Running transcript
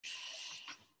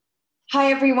Hi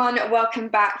everyone, welcome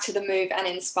back to the Move and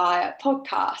Inspire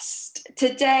podcast.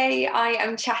 Today I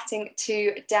am chatting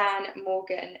to Dan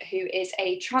Morgan, who is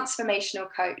a transformational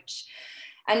coach.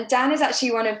 And Dan is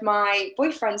actually one of my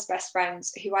boyfriend's best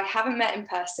friends who I haven't met in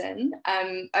person,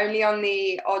 only on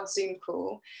the odd Zoom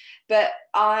call. But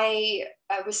I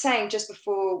was saying just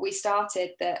before we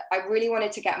started that I really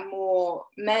wanted to get more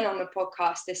men on the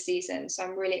podcast this season. So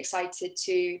I'm really excited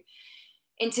to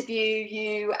interview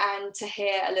you and to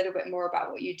hear a little bit more about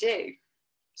what you do.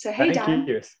 So, hey, Thank Dan.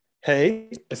 you.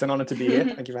 Hey, it's an honor to be here.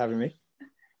 Thank you for having me.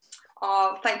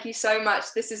 Oh, thank you so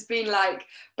much. This has been like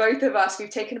both of us,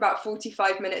 we've taken about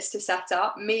 45 minutes to set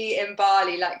up. Me in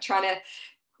Bali, like trying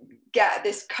to get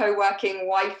this co-working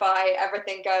Wi-Fi,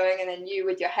 everything going, and then you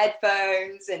with your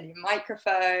headphones and your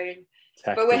microphone.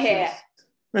 Tech But we're issues.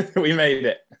 here. We made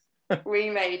it.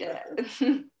 We made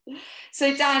it.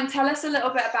 So Dan, tell us a little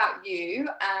bit about you,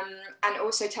 and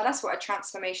also tell us what a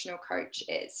transformational coach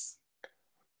is.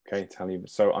 Okay, tell you.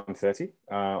 So I'm 30.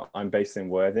 I'm based in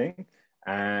Worthing.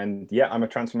 And yeah, I'm a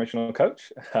transformational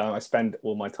coach. I spend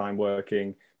all my time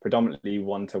working predominantly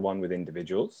one-to-one with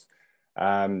individuals.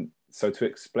 So to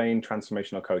explain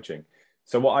transformational coaching.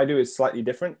 So what I do is slightly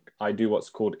different. I do what's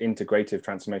called integrative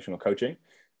transformational coaching.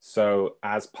 So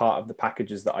as part of the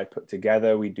packages that I put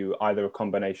together, we do either a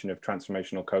combination of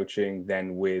transformational coaching,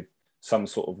 then with some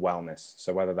sort of wellness.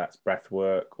 So whether that's breath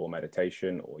work or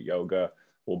meditation or yoga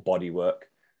or body work.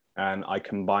 And I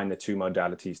combine the two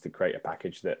modalities to create a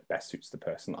package that best suits the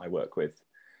person I work with.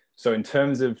 So in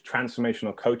terms of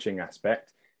transformational coaching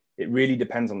aspect, it really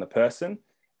depends on the person.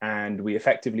 And we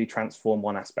effectively transform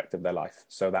one aspect of their life.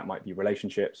 So that might be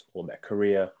relationships or their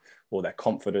career or their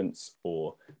confidence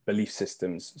or belief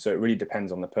systems. So it really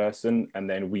depends on the person. And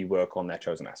then we work on their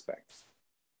chosen aspects.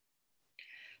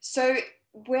 So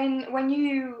when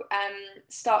you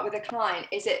start with a client,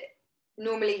 is it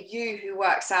normally you who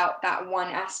works out that one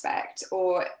aspect,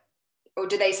 or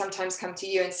do they sometimes come to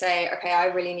you and say, okay, I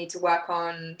really need to work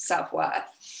on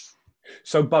self-worth?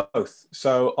 So both.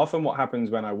 So often what happens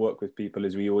when I work with people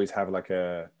is we always have like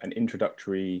an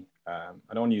introductory, I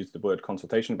don't want to use the word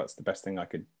consultation, but it's the best thing I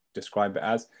could describe it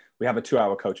as. We have a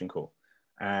 2-hour coaching call.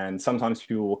 And sometimes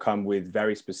people will come with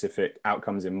very specific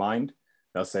outcomes in mind.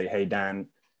 They'll say, hey, Dan,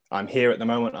 I'm here at the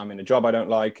moment. I'm in a job I don't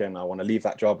like, and I want to leave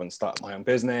that job and start my own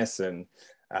business and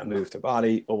move to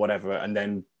Bali or whatever. And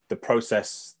then the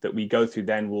process that we go through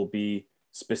then will be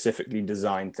specifically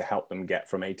designed to help them get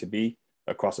from A to B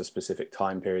across a specific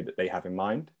time period that they have in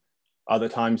mind. Other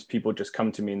times people just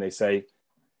come to me and they say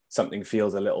something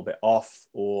feels a little bit off,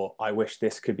 or I wish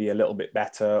this could be a little bit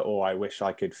better, or I wish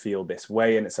I could feel this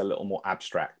way, and it's a little more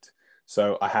abstract.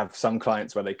 So I have some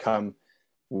clients where they come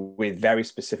with very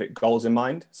specific goals in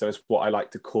mind. So it's what I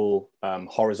like to call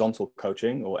horizontal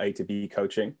coaching or A to B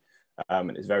coaching.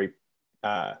 And it's very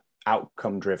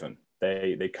outcome driven.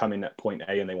 They come in at point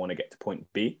A and they want to get to point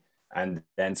B. And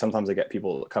then sometimes I get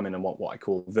people that come in and want what I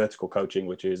call vertical coaching,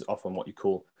 which is often what you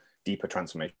call deeper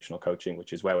transformational coaching,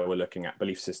 which is where we're looking at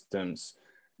belief systems,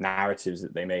 narratives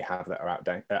that they may have that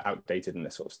are outdated and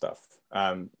this sort of stuff.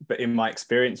 But in my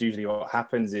experience, usually what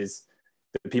happens is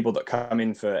the people that come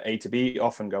in for A to B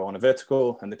often go on a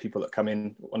vertical, and the people that come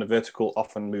in on a vertical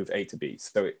often move A to B.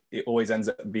 So it always ends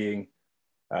up being,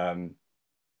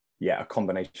 a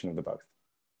combination of the both.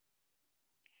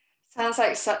 Sounds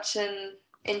like such an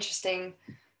interesting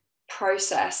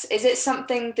process. Is it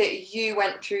something that you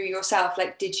went through yourself?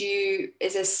 Like, did you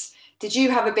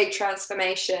have a big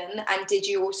transformation, and did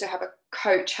you also have a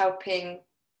coach helping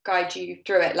guide you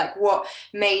through it? Like, what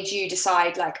made you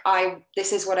decide, like,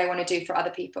 this is what I want to do for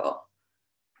other people?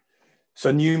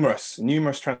 So numerous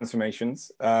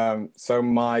transformations. So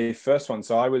my first one,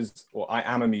 I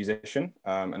am a musician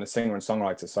and a singer and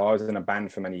songwriter. So I was in a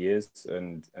band for many years,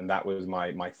 and that was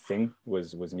my thing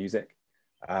was music.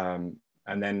 And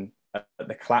then at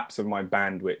the collapse of my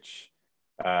band, which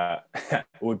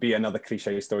would be another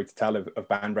cliche story to tell of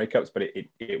band breakups, but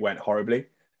it went horribly.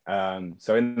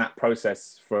 So in that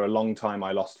process, for a long time,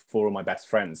 I lost 4 of my best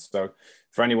friends. So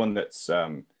for anyone that's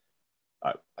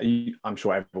I'm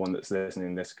sure everyone that's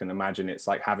listening to this can imagine it's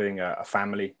like having a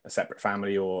family, a separate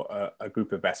family, or a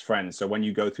group of best friends. So when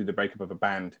you go through the breakup of a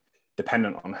band,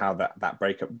 dependent on how that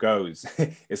breakup goes,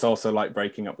 it's also like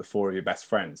breaking up with 4 of your best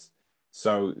friends.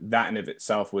 So that in of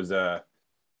itself was a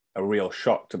real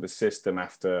shock to the system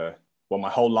after, well, my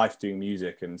whole life doing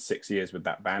music and 6 years with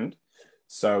that band.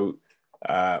 So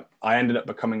I ended up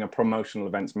becoming a promotional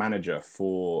events manager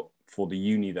for the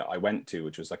uni that I went to,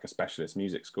 which was like a specialist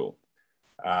music school.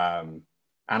 And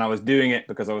I was doing it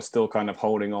because I was still kind of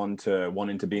holding on to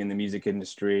wanting to be in the music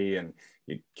industry and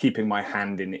keeping my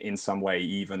hand in some way,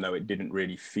 even though it didn't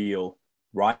really feel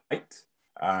right.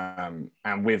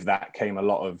 And with that came a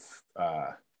lot of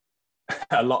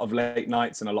a lot of late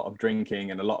nights and a lot of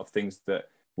drinking and a lot of things that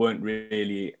weren't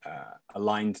really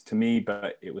aligned to me,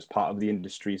 but it was part of the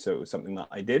industry, so it was something that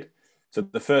I did. So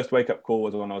the first wake up call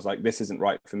was when I was like, this isn't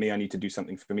right for me. I need to do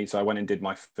something for me. So I went and did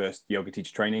my first yoga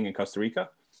teacher training in Costa Rica.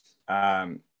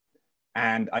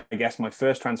 And I guess my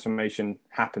first transformation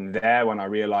happened there when I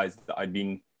realized that I'd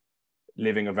been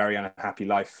living a very unhappy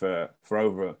life for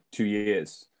over 2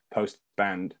 years post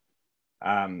band.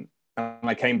 And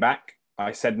I came back.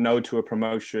 I said no to a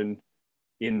promotion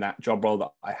in that job role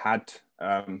that I had,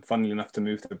 funnily enough, to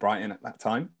move to Brighton at that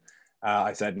time.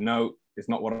 I said, no, it's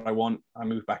not what I want. I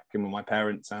moved back in with my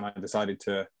parents, and I decided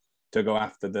to go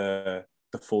after the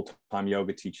full-time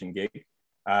yoga teaching gig.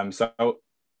 So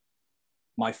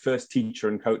my first teacher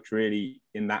and coach really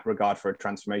in that regard for a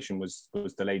transformation was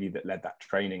the lady that led that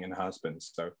training, and her husband.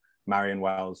 So Marion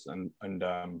Wells and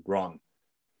Ron.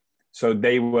 So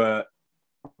they were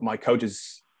my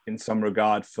coaches in some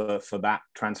regard for that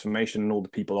transformation, and all the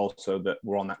people also that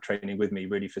were on that training with me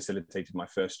really facilitated my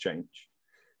first change.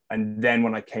 And then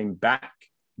when I came back,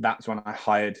 that's when I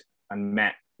hired and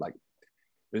met, like,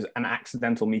 it was an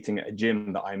accidental meeting at a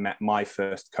gym that I met my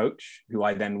first coach, who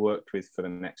I then worked with for the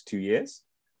next 2 years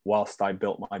whilst I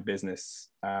built my business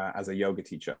as a yoga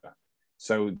teacher.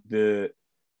 So the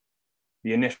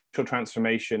initial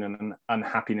transformation and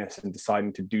unhappiness and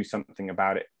deciding to do something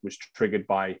about it was triggered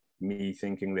by me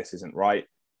thinking this isn't right.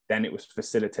 Then it was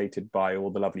facilitated by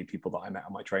all the lovely people that I met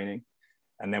on my training.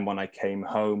 And then when I came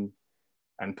home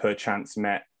and perchance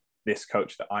met this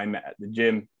coach that I met at the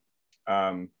gym,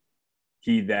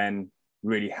 he then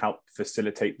really helped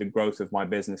facilitate the growth of my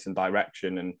business and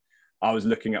direction. And I was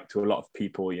looking up to a lot of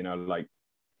people, you know, like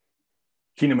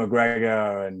Keenan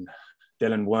McGregor and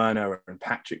Dylan Werner and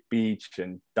Patrick Beach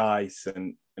and Dice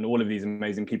and all of these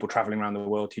amazing people traveling around the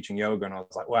world teaching yoga. And I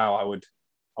was like, wow, I would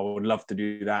love to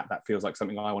do that. That feels like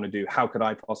something I want to do. How could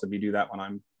I possibly do that when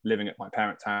I'm living at my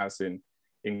parents' house in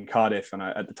Cardiff? And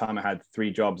at the time I had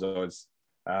 3 jobs. I was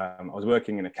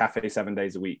working in a cafe 7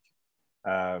 days a week,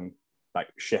 like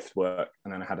shift work.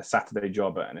 And then I had a Saturday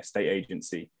job at an estate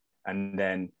agency. And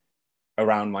then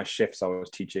around my shifts, I was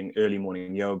teaching early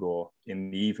morning yoga in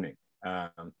the evening.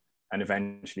 And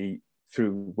eventually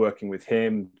through working with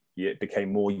him, it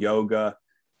became more yoga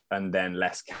and then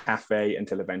less cafe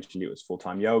until eventually it was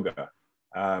full-time yoga.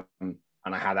 And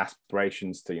I had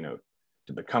aspirations to, you know,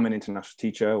 to become an international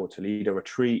teacher or to lead a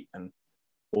retreat and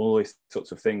all these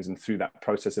sorts of things. And through that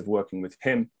process of working with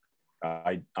him,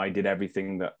 I did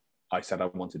everything that I said I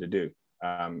wanted to do.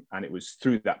 And it was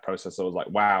through that process I was like,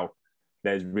 wow,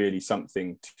 there's really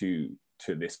something to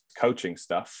this coaching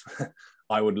stuff.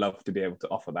 I would love to be able to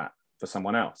offer that for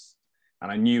someone else.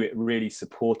 And I knew it really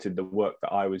supported the work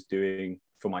that I was doing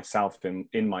for myself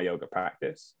in my yoga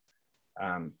practice.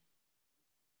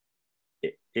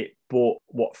 It brought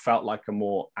what felt like a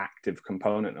more active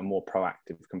component, a more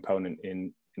proactive component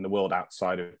in the world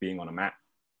outside of being on a mat,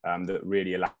 that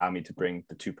really allowed me to bring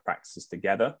the two practices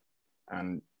together.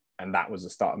 And that was the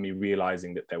start of me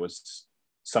realizing that there was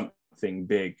something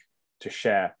big to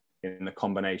share in the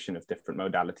combination of different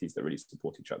modalities that really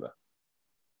support each other.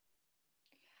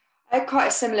 I had quite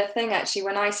a similar thing actually.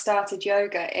 When I started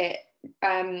yoga, it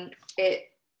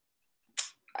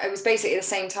was basically the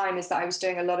same time as that I was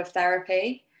doing a lot of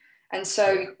therapy. And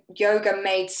so yoga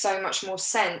made so much more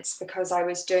sense because I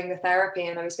was doing the therapy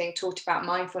and I was being taught about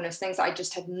mindfulness, things that I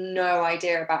just had no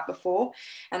idea about before.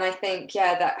 And I think,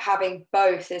 that having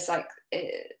both is like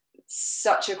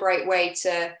such a great way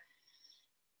to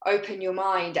open your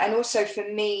mind, and also for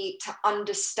me to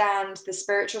understand the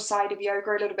spiritual side of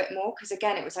yoga a little bit more, because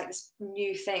again it was like this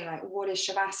new thing, like what is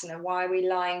shavasana, why are we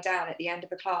lying down at the end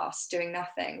of a class doing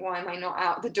nothing, why am I not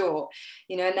out the door,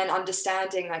 and then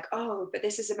understanding like, oh, but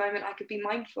this is a moment I could be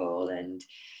mindful and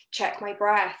check my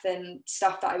breath and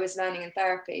stuff that I was learning in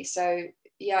therapy. So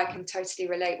I can totally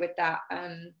relate with that.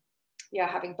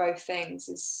 Having both things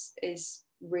is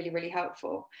really, really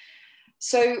helpful.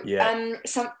 So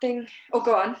something,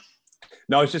 go on.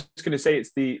 No, I was just going to say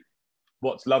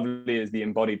what's lovely is the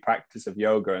embodied practice of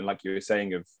yoga. And like you were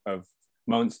saying, of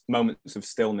moments of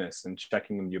stillness and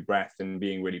checking with your breath and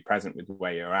being really present with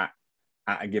where you're at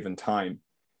a given time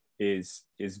is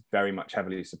very much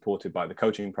heavily supported by the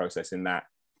coaching process, in that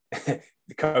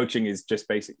the coaching is just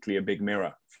basically a big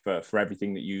mirror for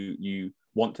everything that you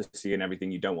want to see and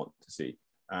everything you don't want to see.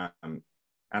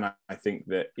 And I think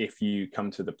that if you come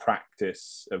to the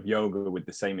practice of yoga with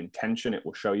the same intention, it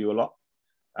will show you a lot.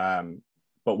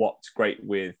 But what's great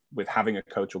with having a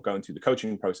coach or going through the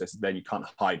coaching process is then you can't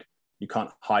hide. You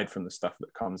can't hide from the stuff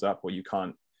that comes up, or you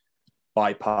can't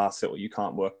bypass it or you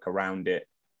can't work around it.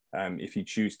 If you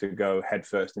choose to go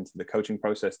headfirst into the coaching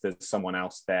process, there's someone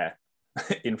else there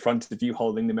in front of you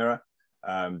holding the mirror,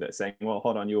 that's saying, well,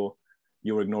 hold on,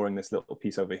 you're ignoring this little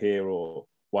piece over here, or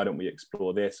why don't we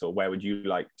explore this, or where would you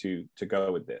like to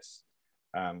go with this?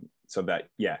 So that,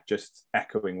 yeah, just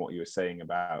echoing what you were saying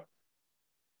about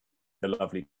the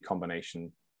lovely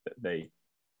combination that they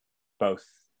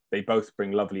both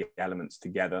bring lovely elements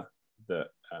together, that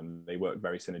they work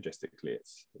very synergistically.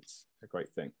 It's a great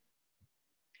thing.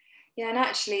 Yeah, and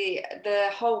actually the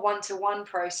whole one-to-one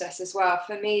process as well,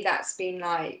 for me, that's been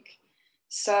like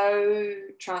so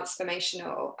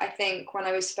transformational. I think when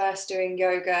I was first doing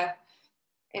yoga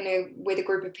with a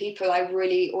group of people, I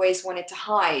really always wanted to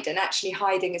hide, and actually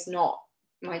hiding is not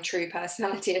my true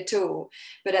personality at all.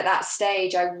 But at that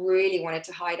stage, I really wanted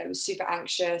to hide. I was super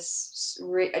anxious,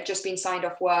 I'd just been signed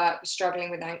off work, struggling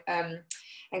with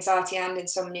anxiety and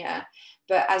insomnia.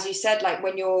 But as you said, like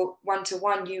when you're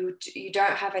one-to-one, you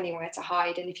don't have anywhere to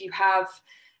hide. And if you have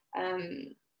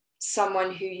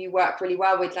someone who you work really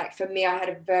well with, like for me, I had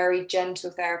a very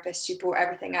gentle therapist who brought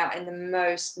everything out in the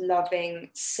most loving,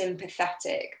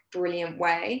 sympathetic, brilliant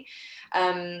way.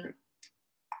 And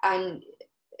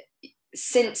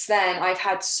since then, I've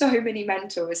had so many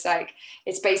mentors. Like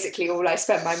it's basically all I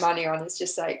spend my money on is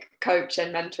just like coach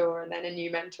and mentor, and then a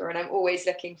new mentor. And I'm always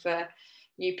looking for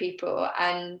new people,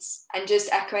 and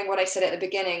just echoing what I said at the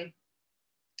beginning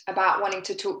about wanting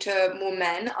to talk to more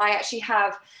men. I actually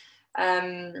have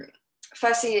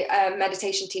firstly a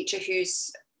meditation teacher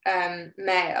who's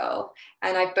male,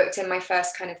 and I booked in my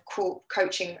first kind of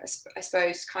coaching, I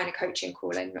suppose, kind of coaching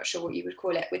call, I'm not sure what you would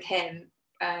call it, with him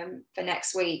for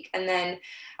next week. And then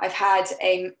I've had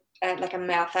like a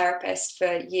male therapist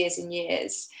for years and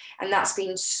years, and that's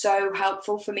been so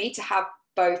helpful for me to have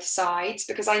both sides,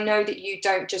 because I know that you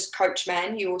don't just coach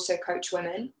men, you also coach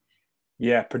women.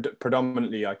 Yeah,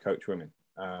 predominantly I coach women.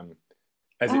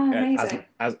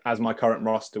 As my current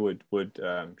roster would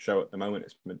show at the moment,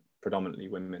 it's predominantly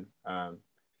women.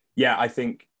 Yeah, I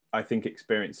think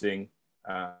experiencing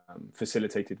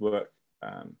facilitated work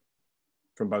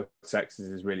from both sexes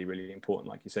is really, really important.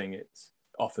 Like you're saying, it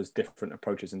offers different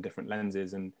approaches and different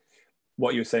lenses. And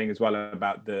what you were saying as well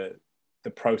about the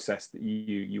process that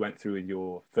you went through with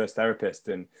your first therapist,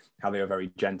 and how they were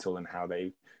very gentle and how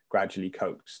they gradually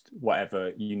coaxed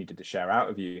whatever you needed to share out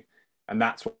of you. And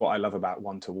that's what I love about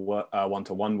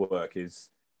one-to-one work, is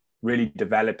really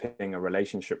developing a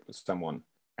relationship with someone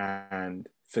and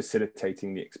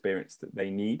facilitating the experience that they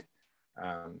need.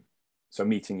 So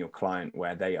meeting your client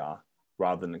where they are,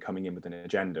 rather than coming in with an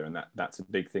agenda. And that's a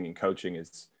big thing in coaching.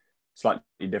 Is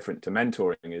slightly different to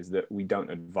mentoring, is that we don't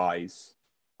advise,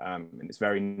 and it's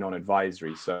very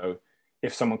non-advisory. So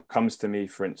if someone comes to me,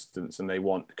 for instance, and they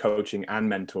want coaching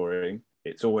and mentoring,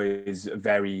 it's always a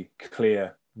very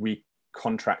clear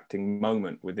recontracting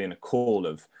moment within a call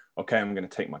of, okay, I'm going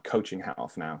to take my coaching hat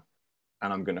off now,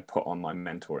 and I'm going to put on my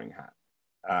mentoring hat.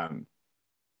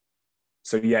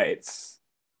 So yeah, it's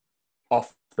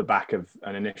off the back of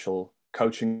an initial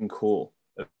coaching call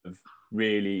of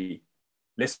really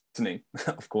listening,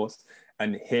 of course,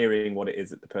 and hearing what it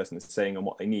is that the person is saying and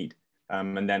what they need.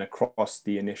 And then across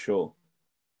the initial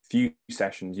few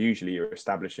sessions, usually you're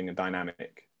establishing a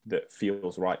dynamic that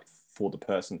feels right for the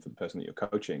person that you're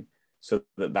coaching, so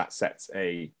that sets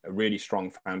a really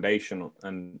strong foundation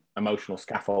and emotional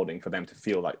scaffolding for them to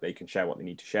feel like they can share what they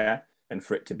need to share, and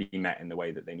for it to be met in the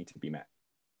way that they need to be met.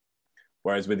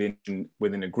 Whereas within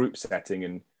a group setting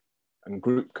and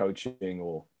group coaching,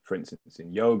 or for instance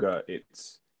in yoga,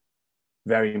 it's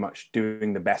very much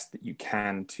doing the best that you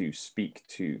can to speak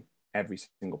to every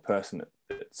single person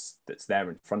that's there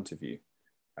in front of you.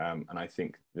 And I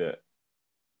think that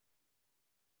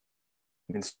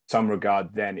in some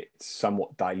regard, then it's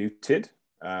somewhat diluted,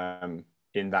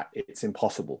 in that it's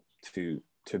impossible to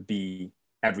be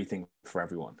everything for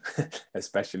everyone,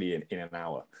 especially in an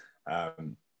hour.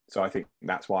 So I think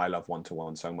that's why I love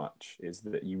one-to-one so much, is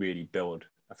that you really build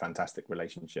a fantastic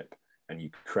relationship, and you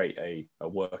create a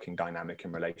working dynamic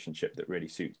and relationship that really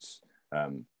suits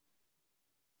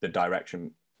the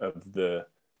direction of the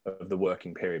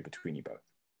working period between you both.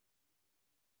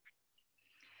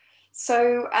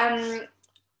 So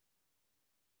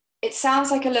it sounds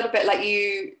like a little bit like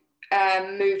you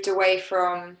moved away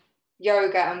from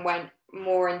yoga and went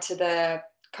more into the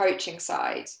coaching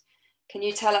side. Can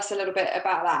you tell us a little bit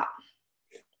about that?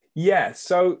 Yeah,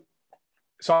 so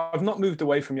I've not moved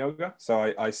away from yoga.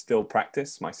 So I still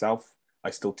practice myself. I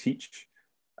still teach.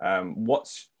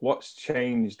 What's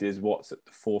changed is what's at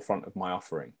the forefront of my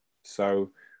offering.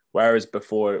 So whereas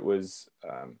before it was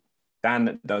Dan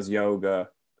that does yoga,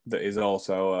 that is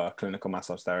also a clinical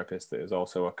massage therapist, that is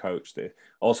also a coach, that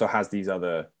also has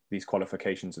these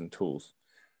qualifications and tools.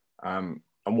 And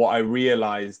what I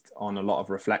realized on a lot of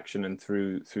reflection and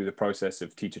through the process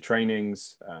of teacher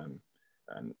trainings,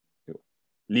 and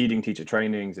leading teacher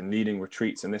trainings and leading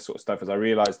retreats and this sort of stuff, is I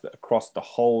realized that across the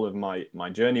whole of my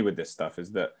journey with this stuff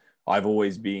is that I've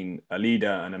always been a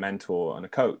leader and a mentor and a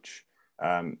coach.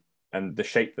 And the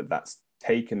shape that that's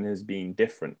taken has been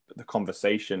different, but the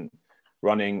conversation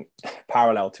running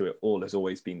parallel to it all has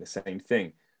always been the same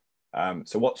thing.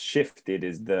 So what's shifted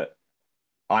is that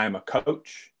I am a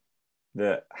coach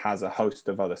that has a host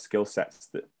of other skill sets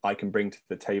that I can bring to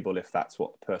the table if that's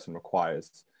what the person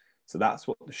requires. So that's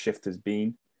what the shift has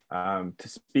been. To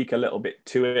speak a little bit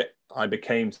to it, I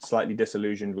became slightly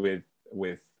disillusioned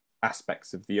with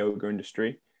aspects of the yoga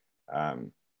industry.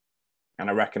 And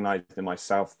I recognized in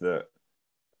myself that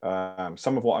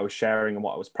some of what I was sharing and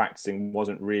what I was practicing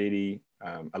wasn't really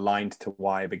aligned to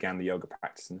why I began the yoga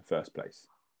practice in the first place.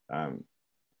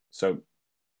 So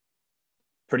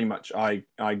pretty much I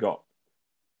got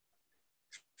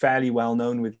fairly well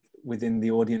known within the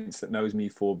audience that knows me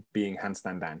for being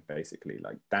handstand Dan, basically.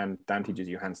 Like Dan teaches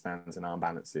you handstands and arm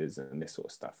balances and this sort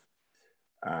of stuff.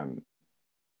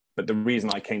 But the reason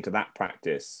I came to that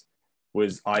practice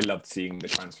was I loved seeing the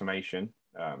transformation.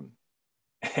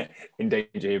 In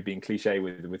danger of being cliche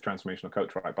with transformational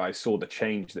coach, right? But I saw the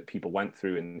change that people went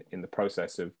through in the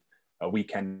process of a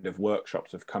weekend of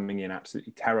workshops, of coming in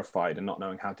absolutely terrified and not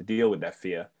knowing how to deal with their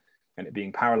fear, and it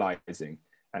being paralyzing.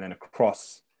 And then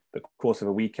across the course of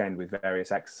a weekend with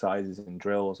various exercises and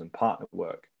drills and partner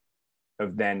work,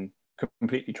 of then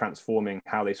completely transforming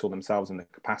how they saw themselves and the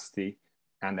capacity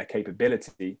and their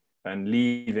capability, and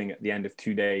leaving at the end of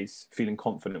 2 days feeling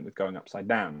confident with going upside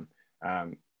down.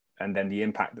 And then the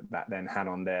impact that then had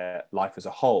on their life as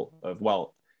a whole of,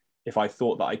 well, if I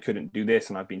thought that I couldn't do this,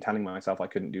 and I've been telling myself I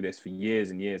couldn't do this for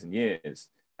years and years and years,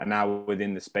 and now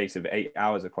within the space of 8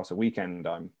 hours across a weekend,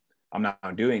 I'm now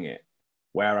doing it.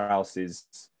 Where else is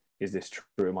this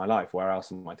true in my life? Where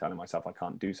else am I telling myself I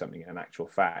can't do something? In actual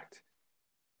fact,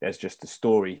 there's just a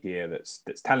story here that's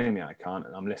telling me I can't,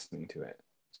 and I'm listening to it.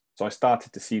 So I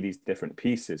started to see these different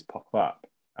pieces pop up,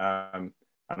 and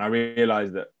I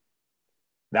realized that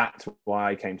that's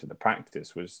why I came to the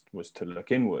practice, was to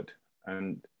look inward.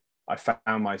 And I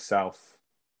found myself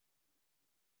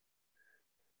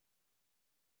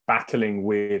battling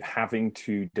with having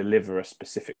to deliver a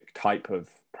specific type of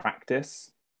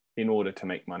practice in order to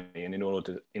make money, and in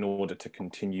order to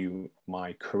continue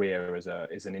my career as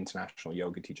an international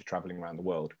yoga teacher traveling around the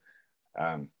world.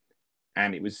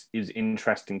 And it was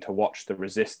interesting to watch the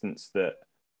resistance that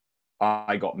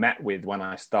I got met with when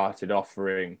I started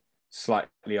offering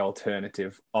slightly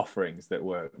alternative offerings that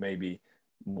were maybe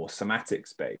more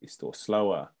somatics based or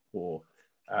slower, or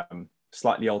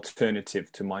slightly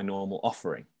alternative to my normal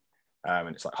offering.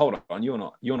 And it's like, hold on, you're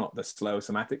not the slow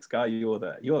somatics guy, you're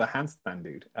the handstand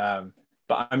dude.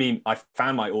 But I mean, I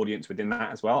found my audience within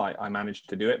that as well. I managed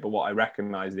to do it, but what I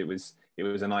recognized, it was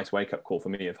a nice wake up call for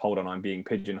me of, hold on, I'm being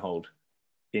pigeonholed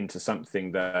into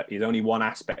something that is only one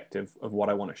aspect of what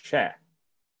I want to share.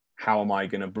 How am I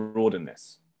going to broaden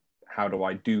this? How do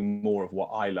I do more of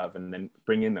what I love and then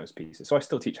bring in those pieces? So I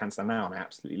still teach handstand now and I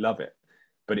absolutely love it,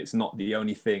 but it's not the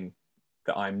only thing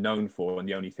that I'm known for and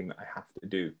the only thing that I have to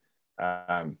do.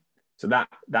 So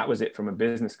that was it from a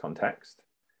business context.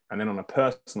 And then on a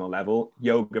personal level,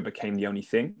 yoga became the only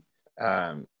thing.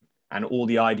 And all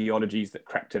the ideologies that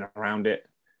crept in around it,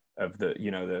 of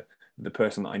the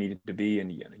person that I needed to be,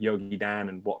 and Yogi Dan,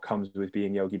 and what comes with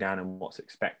being Yogi Dan, and what's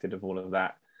expected of all of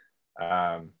that.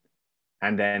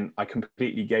 And then I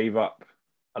completely gave up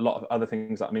a lot of other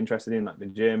things that I'm interested in, like the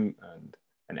gym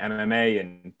and MMA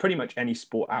and pretty much any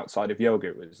sport outside of yoga.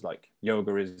 It was like,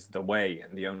 yoga is the way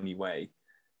and the only way,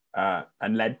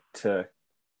 and led to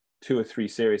 2 or 3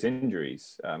 serious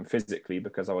injuries physically,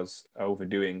 because I was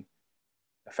overdoing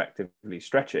effectively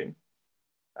stretching.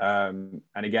 And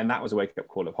again, that was a wake-up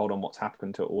call of, hold on, what's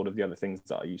happened to all of the other things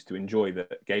that I used to enjoy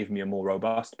that gave me a more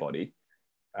robust body?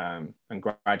 And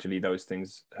gradually those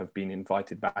things have been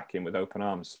invited back in with open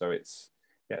arms. So it's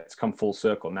come full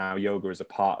circle. Now yoga is a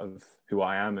part of who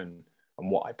I am and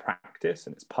what I practice,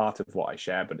 and it's part of what I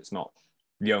share, but it's not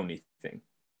the only thing.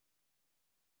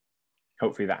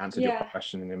 Hopefully that answered your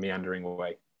question in a meandering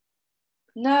way.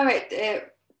 No,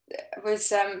 it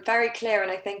was very clear,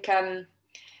 and I think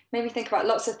made me think about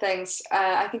lots of things.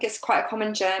 I think it's quite a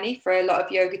common journey for a lot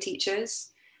of yoga teachers,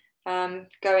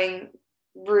 going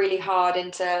really hard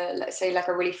into, let's say, like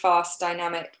a really fast,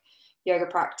 dynamic yoga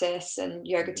practice and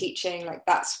yoga teaching. Like,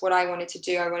 that's what I wanted to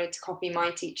do. I wanted to copy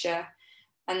my teacher.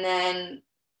 And then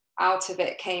out of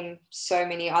it came so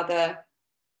many other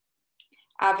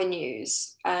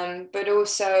avenues. But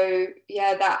also,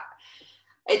 yeah, that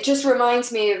it just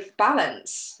reminds me of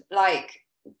balance. Like,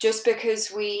 just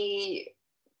because we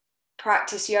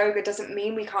practice yoga doesn't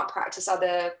mean we can't practice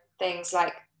other things.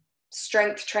 Like,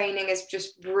 strength training is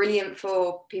just brilliant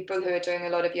for people who are doing a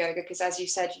lot of yoga, because as you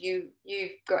said, you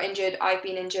got injured, I've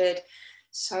been injured,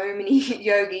 so many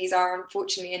yogis are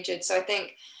unfortunately injured. So I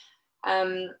think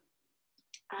I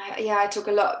talk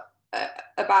a lot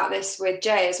about this with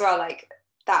Jay as well, like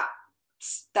that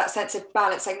sense of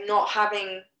balance, like not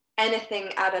having anything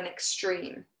at an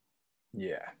extreme.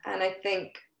 Yeah. And I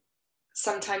think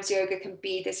sometimes yoga can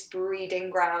be this breeding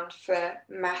ground for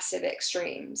massive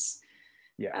extremes.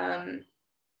 Yeah.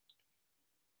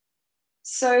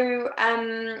 So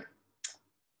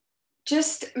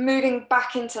just moving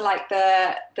back into like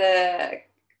the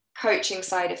coaching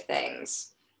side of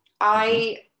things,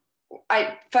 I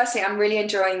firstly, I'm really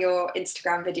enjoying your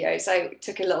Instagram videos. I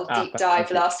took a little deep dive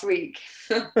last week.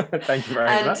 Thank you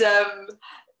very much. And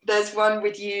there's one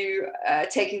with you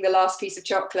taking the last piece of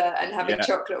chocolate and having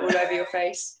chocolate all over your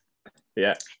face.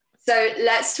 Yeah. So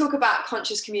let's talk about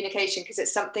conscious communication, because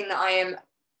it's something that I am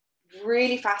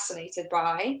really fascinated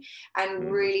by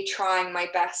and really trying my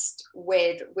best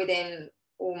within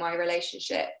all my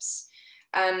relationships.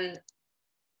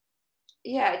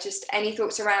 Just any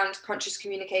thoughts around conscious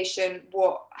communication,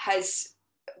 what has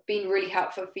been really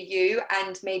helpful for you,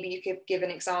 and maybe you could give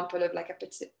an example of like a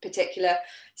particular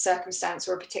circumstance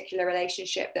or a particular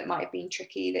relationship that might have been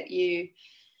tricky that you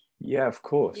of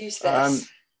course use this.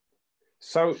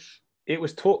 So it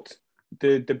was taught,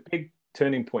 the big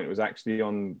turning point was actually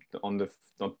on the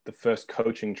first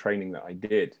coaching training that I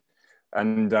did,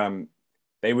 and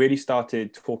they really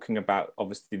started talking about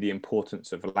obviously the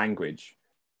importance of language,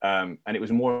 and it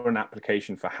was more an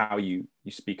application for how you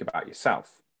speak about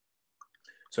yourself.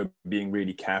 So being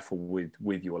really careful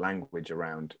with your language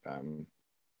around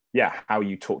how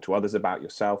you talk to others about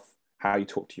yourself, how you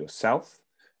talk to yourself,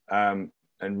 and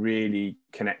really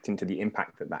connecting to the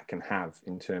impact that can have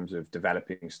in terms of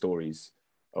developing stories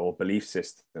or belief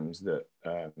systems that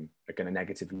are going to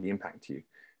negatively impact you.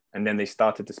 And then they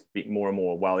started to speak more and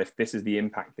more, well, if this is the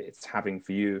impact that it's having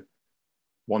for you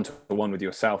one-to-one with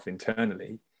yourself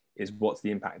internally, is what's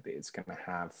the impact that it's going to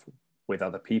have with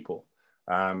other people.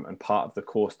 And part of the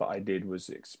course that I did was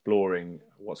exploring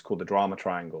what's called the drama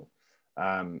triangle,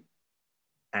 and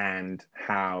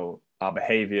how our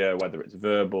behavior, whether it's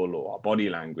verbal or our body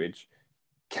language,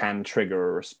 can trigger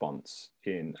a response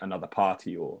in another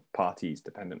party or parties,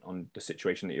 dependent on the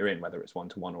situation that you're in, whether it's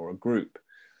one-to-one or a group.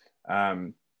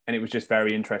 And it was just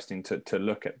very interesting to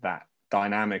look at that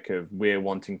dynamic of we're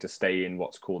wanting to stay in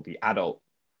what's called the adult,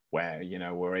 where, you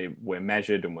know, we're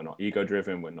measured and we're not ego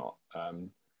driven, we're not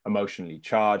emotionally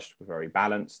charged, we're very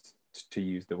balanced, to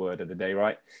use the word of the day,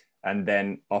 right? And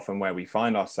then often where we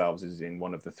find ourselves is in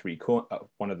one of the three corners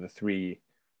of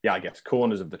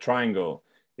the triangle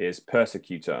is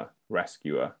persecutor,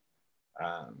 rescuer,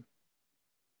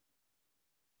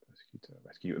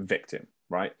 victim,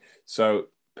 right? So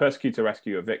persecutor,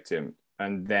 rescuer, victim,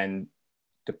 and then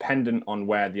dependent on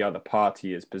where the other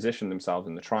party is positioned themselves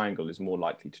in the triangle is more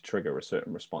likely to trigger a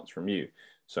certain response from you.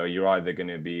 So you're either going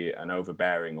to be an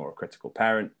overbearing or a critical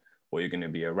parent, or you're going to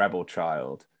be a rebel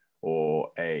child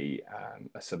or a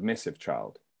submissive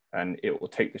child. And it will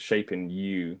take the shape in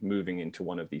you moving into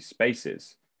one of these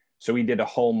spaces. So we did a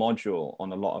whole module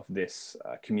on a lot of this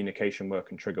communication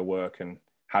work and trigger work, and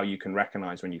how you can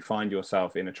recognize when you find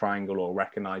yourself in a triangle, or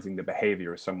recognizing the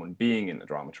behavior of someone being in the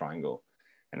drama triangle,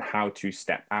 and how to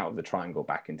step out of the triangle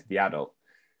back into the adult.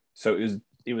 So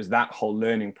it was that whole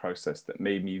learning process that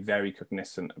made me very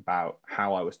cognizant about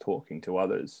how I was talking to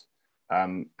others,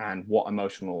 and what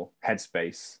emotional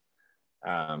headspace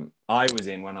I was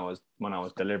in when I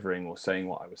was delivering or saying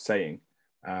what I was saying.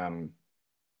 And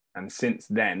since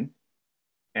then,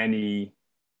 any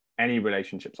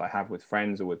relationships I have with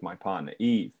friends or with my partner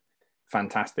Eve,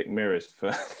 fantastic mirrors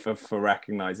for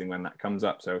recognizing when that comes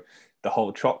up. So the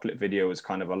whole chocolate video is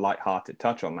kind of a light-hearted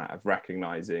touch on that, of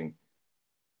recognizing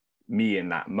me in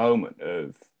that moment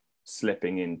of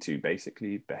slipping into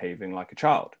basically behaving like a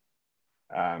child.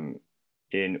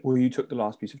 Well, you took the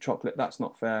last piece of chocolate, that's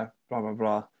not fair, blah blah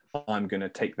blah. I'm going to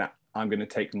take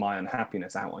my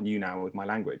unhappiness out on you now with my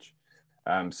language.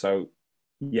 So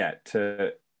yeah,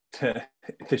 to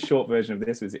the short version of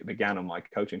this was, it began on my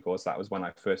coaching course. That was when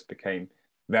I first became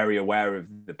very aware of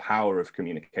the power of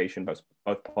communication, both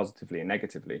positively and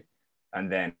negatively.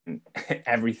 And then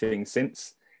everything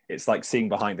since, it's like seeing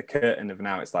behind the curtain of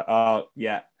now. It's like, oh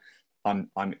yeah, I'm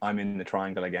in the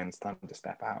triangle again. It's time to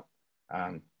step out.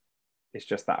 it's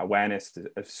just that awareness.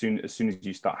 As soon as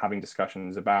you start having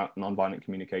discussions about nonviolent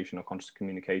communication or conscious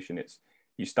communication,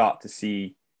 you start to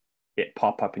see it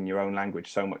pop up in your own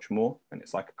language so much more, and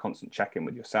it's like a constant check-in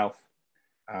with yourself,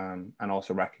 and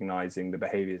also recognizing the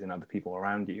behaviors in other people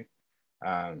around you.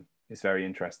 It's very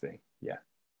interesting. Yeah.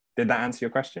 Did that answer your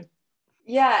question?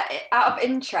 Yeah, out of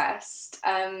interest,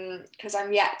 because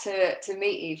I'm yet to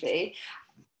meet Evie,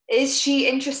 is she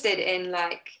interested in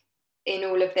like in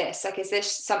all of this? Like, is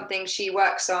this something she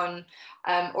works on,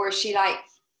 or is she like,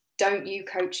 don't you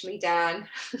coach me, Dan,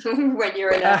 when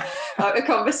you're in a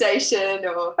conversation,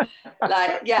 or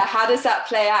like, yeah, how does that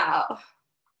play out?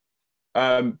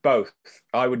 Both.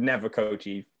 I would never coach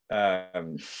Eve.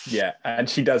 Yeah, and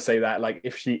she does say that. Like,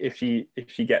 if she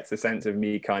gets a sense of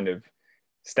me kind of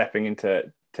stepping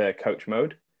into coach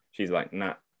mode, she's like,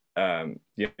 nah,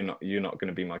 you're not going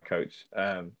to be my coach.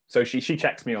 So she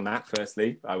checks me on that,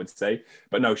 firstly, I would say.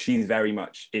 But no, she's very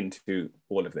much into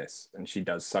all of this, and she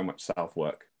does so much self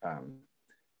work.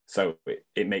 So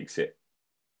it makes it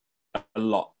a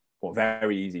lot, or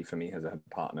very easy for me as a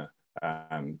partner,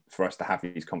 for us to have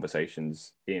these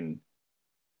conversations in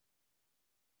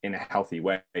a healthy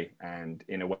way, and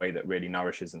in a way that really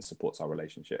nourishes and supports our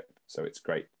relationship. So it's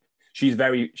great. She's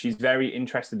very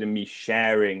interested in me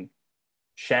sharing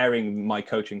my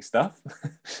coaching stuff,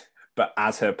 but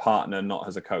as her partner, not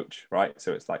as a coach, right?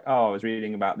 So it's like, oh, I was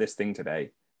reading about this thing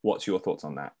today. What's your thoughts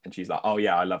on that? And she's like, oh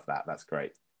yeah, I love that. That's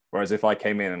great. Whereas if I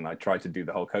came in and I tried to do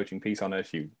the whole coaching piece on her,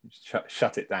 she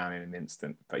shut it down in an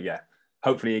instant. But yeah,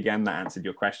 hopefully again that answered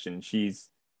your question. She's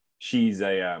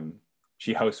a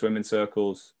she hosts women's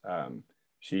circles.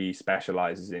 She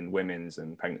specializes in women's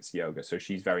and pregnancy yoga, so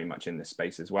she's very much in this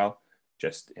space as well,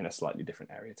 just in a slightly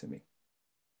different area to me.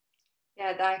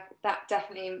 Yeah, that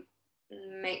definitely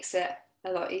makes it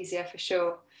a lot easier for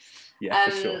sure. Yeah,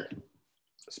 for sure.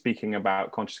 Speaking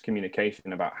about conscious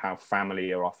communication, about how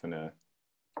family are often a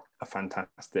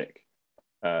fantastic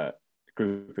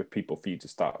group of people for you to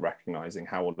start recognizing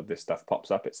how all of this stuff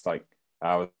pops up. It's like,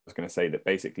 I was going to say that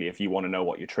basically, if you want to know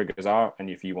what your triggers are, and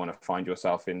if you want to find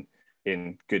yourself in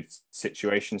good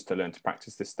situations to learn to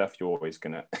practice this stuff, you're always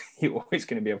gonna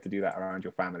be able to do that around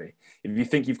your family. If you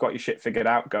think you've got your shit figured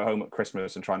out, go home at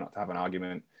Christmas and try not to have an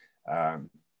argument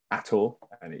at all.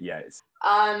 And it's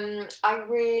I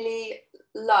really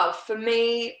love, for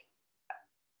me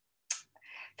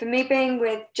being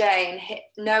with Jay,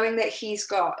 and knowing that he's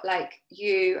got like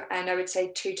you and I would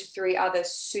say 2 to 3 other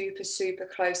super super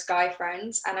close guy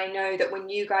friends, and I know that when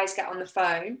you guys get on the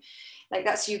phone, like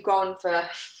that's you gone for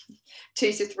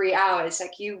 2 to 3 hours,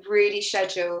 like you really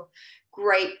schedule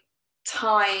great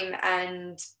time,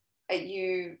 and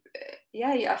I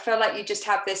feel like you just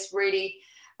have this really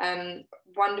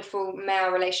wonderful male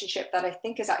relationship that I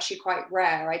think is actually quite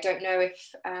rare. I don't know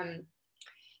if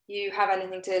you have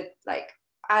anything to like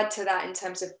add to that in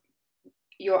terms of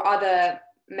your other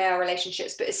male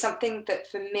relationships, but it's something that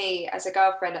for me as a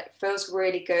girlfriend, it feels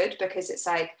really good, because it's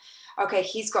like, okay,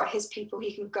 he's got his people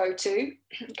he can go to,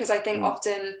 because I think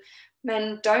often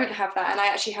men don't have that, and I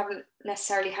actually haven't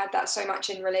necessarily had that so much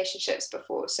in relationships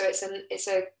before. So it's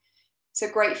a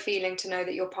great feeling to know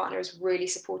that your partner is really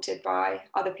supported by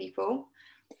other people.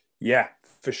 Yeah,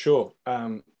 for sure.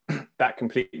 That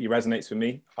completely resonates with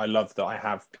me. I love that I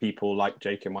have people like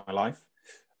Jake in my life.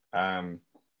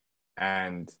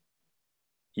 And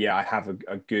yeah, I have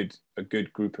a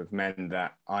good group of men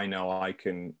that I know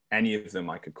any of them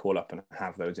I could call up and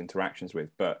have those interactions with.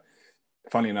 But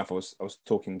funnily enough, I was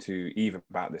talking to Eve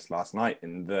about this last night,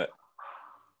 in that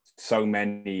so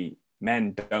many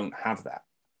men don't have that.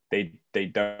 They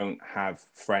don't have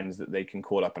friends that they can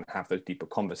call up and have those deeper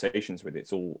conversations with.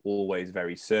 It's always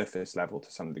very surface level to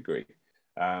some degree.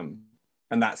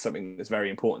 And that's something that's very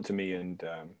important to me and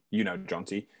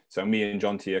Jonty. So me and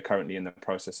Jonty are currently in the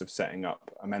process of setting up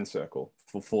a men's circle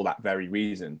for that very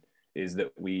reason, is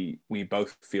that we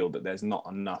both feel that there's not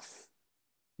enough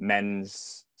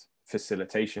men's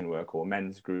facilitation work or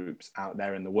men's groups out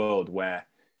there in the world where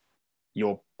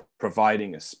you're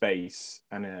providing a space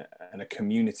and a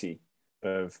community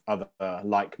of other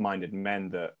like-minded men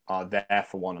that are there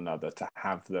for one another to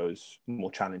have those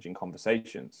more challenging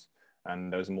conversations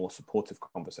and those more supportive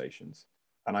conversations.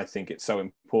 And I think it's so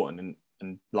important.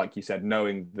 And like you said,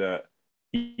 knowing that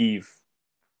Eve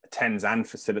attends and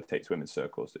facilitates women's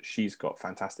circles, that she's got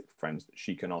fantastic friends that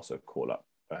she can also call up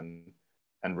and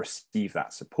receive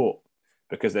that support,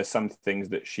 because there's some things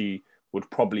that she would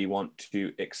probably want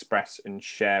to express and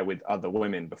share with other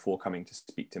women before coming to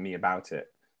speak to me about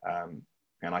it. And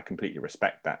I completely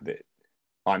respect that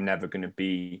I'm never going to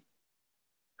be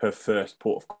her first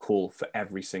port of call for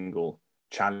every single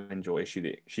challenge or issue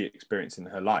that she experienced in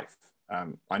her life.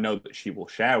 I know that she will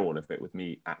share all of it with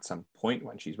me at some point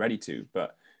when she's ready to,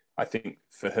 but I think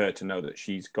for her to know that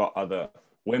she's got other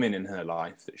women in her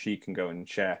life that she can go and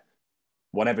share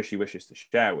whatever she wishes to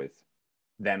share with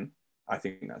them, I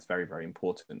think that's very, very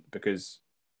important, because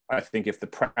I think if the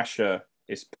pressure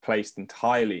is placed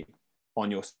entirely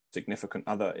on your significant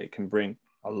other, it can bring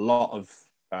a lot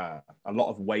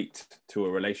of weight to a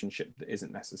relationship that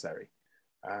isn't necessary,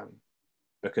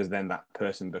 because then that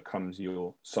person becomes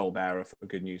your sole bearer for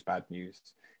good news, bad news,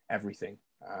 everything,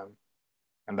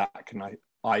 and that can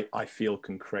I feel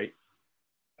can create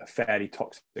a fairly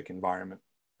toxic environment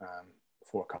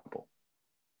for a couple.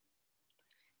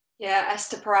 Yeah,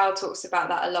 Esther Perel talks about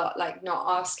that a lot, like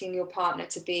not asking your partner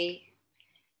to be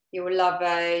your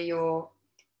lover, your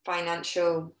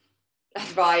financial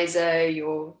advisor,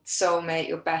 your soulmate,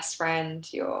 your best friend,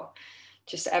 your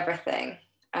just everything.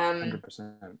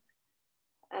 100%.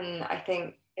 And I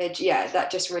think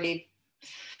that just really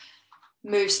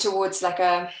moves towards like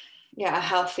a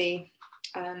healthy,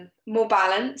 more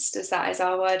balanced, as that is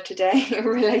our word today,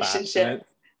 relationship.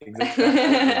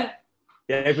 Exactly.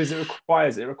 Yeah, because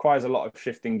it requires a lot of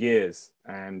shifting gears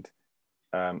and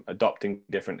adopting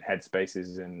different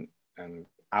headspaces and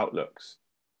outlooks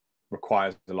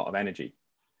requires a lot of energy.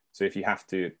 So if you have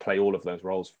to play all of those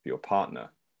roles for your partner,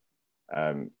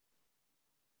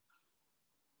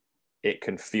 it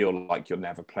can feel like you're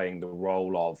never playing the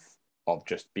role of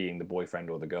just being the boyfriend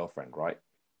or the girlfriend, right?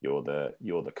 You're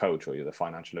the coach, or you're the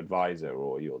financial advisor,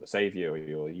 or you're the savior, or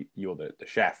you're the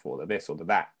chef, or the this or the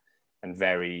that, and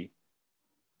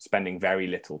spending very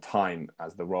little time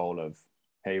as the role of,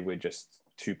 hey, we're just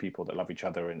two people that love each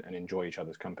other and enjoy each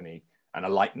other's company, and a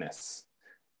lightness.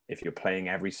 If you're playing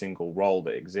every single role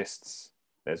that exists,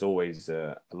 there's always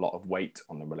a lot of weight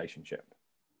on the relationship.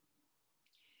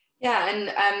 Yeah,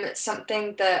 and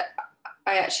something that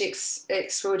I actually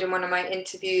explored in one of my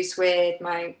interviews with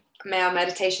my male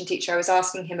meditation teacher, I was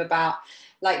asking him about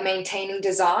like maintaining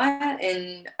desire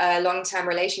in a long-term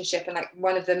relationship, and like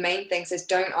one of the main things is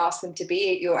don't ask them to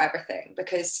be your everything,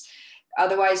 because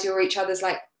otherwise you're each other's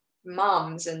like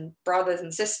moms and brothers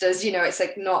and sisters. It's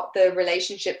like not the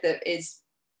relationship that is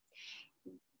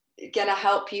gonna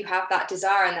help you have that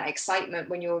desire and that excitement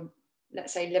when you're,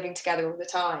 let's say, living together all the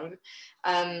time.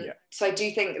 So I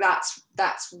do think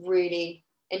that's really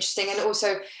interesting. And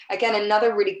also, again,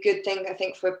 another really good thing I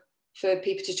think for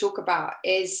people to talk about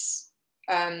is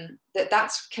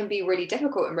that can be really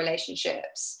difficult in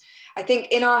relationships. I think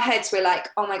in our heads we're like,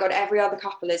 oh my god, every other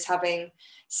couple is having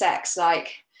sex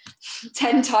like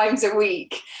 10 times a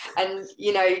week, and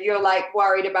you're like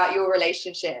worried about your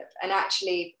relationship. And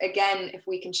actually, again, if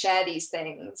we can share these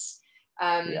things,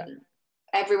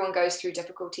 everyone goes through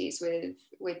difficulties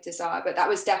with desire, but that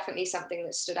was definitely something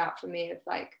that stood out for me, of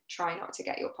like, try not to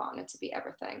get your partner to be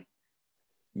everything.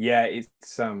 Yeah,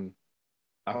 it's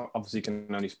I obviously can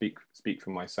only speak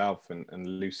for myself and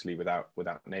loosely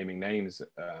without naming names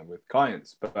with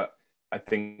clients, but I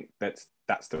think that's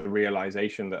the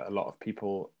realization that a lot of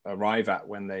people arrive at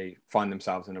when they find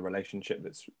themselves in a relationship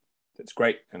that's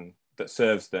great and that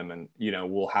serves them, and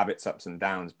will have its ups and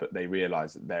downs, but they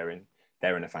realize that they're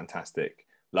in a fantastic,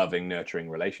 loving, nurturing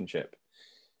relationship.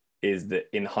 Is that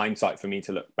in hindsight, for me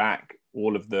to look back,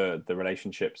 all of the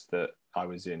relationships that I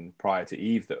was in prior to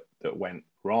Eve that went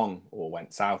wrong or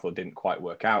went south or didn't quite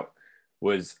work out,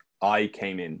 was I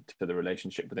came into the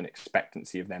relationship with an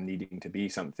expectancy of them needing to be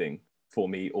something for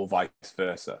me, or vice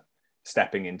versa,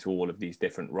 stepping into all of these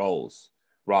different roles,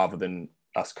 rather than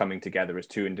us coming together as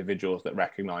two individuals that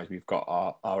recognize we've got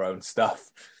our own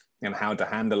stuff and how to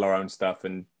handle our own stuff,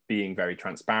 and being very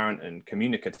transparent and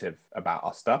communicative about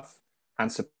our stuff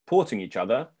and supporting each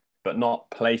other, but not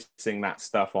placing that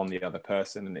stuff on the other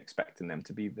person and expecting them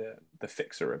to be the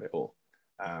fixer of it all.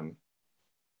 And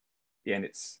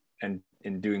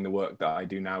in doing the work that I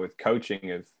do now with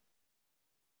coaching, of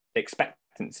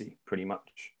expectancy, pretty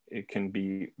much, it can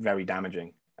be very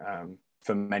damaging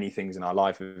for many things in our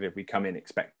life. If we come in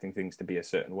expecting things to be a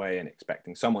certain way and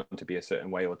expecting someone to be a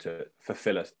certain way or to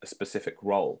fulfill a specific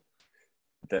role,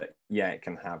 that it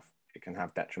can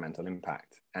have detrimental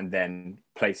impact. And then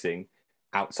placing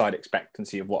outside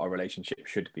expectancy of what a relationship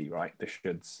should be, right? The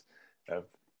shoulds of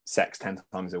sex 10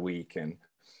 times a week, and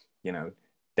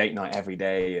date night every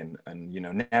day, and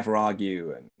never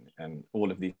argue, and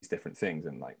all of these different things,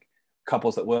 and like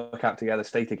couples that work out together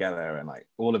stay together, and like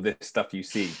all of this stuff you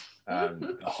see,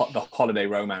 the holiday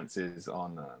romances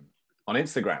on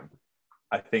Instagram.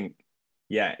 I think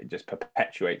it just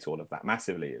perpetuates all of that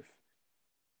massively, of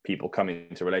people come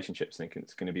into relationships thinking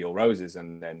it's going to be all roses,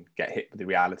 and then get hit with the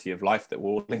reality of life that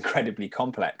we're all incredibly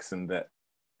complex, and that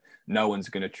no one's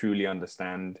going to truly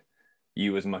understand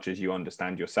you as much as you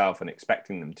understand yourself and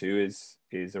expecting them to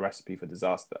is a recipe for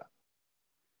disaster.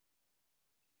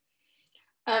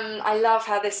 I love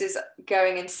how this is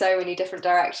going in so many different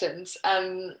directions.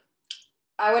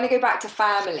 I want to go back to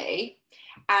family,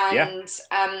 and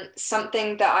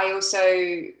something that I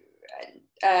also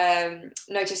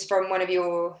noticed from one of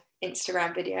your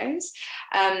Instagram videos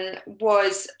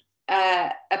was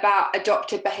about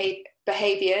adopted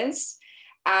behaviors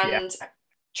and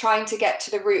trying to get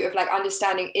to the root of like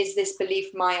understanding, is this belief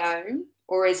my own,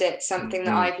 or is it something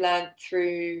that I've learned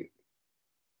through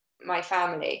my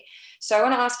family? So I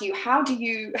want to ask you, how do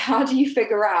you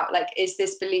figure out, like, is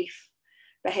this belief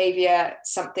behavior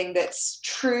something that's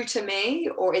true to me,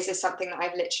 or is this something that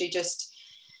I've literally just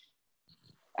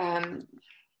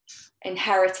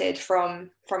inherited from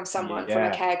someone, from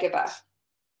a caregiver?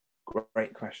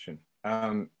 Great question.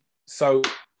 So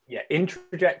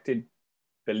introjected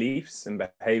beliefs and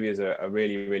behaviors are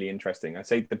really, really interesting. I'd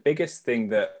say the biggest thing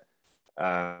that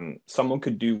someone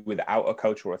could do without a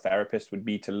coach or a therapist would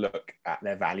be to look at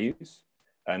their values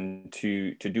and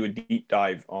to do a deep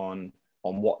dive on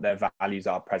what their values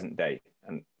are present day.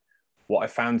 And what I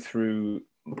found through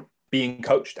being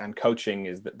coached and coaching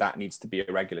is that needs to be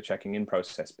a regular checking in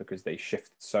process, because they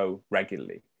shift so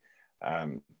regularly.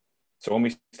 So when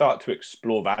we start to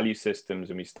explore value systems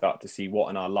and we start to see what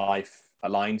in our life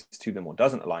aligns to them or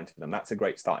doesn't align to them, that's a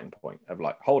great starting point of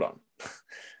like, hold on,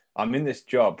 I'm in this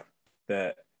job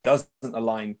that doesn't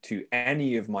align to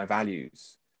any of my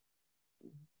values.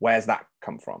 Where's that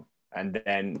come from? And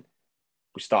then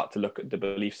we start to look at the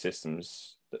belief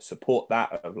systems that support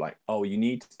that, of like, oh, you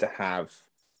need to have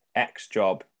X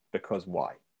job because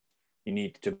Y. You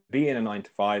need to be in a 9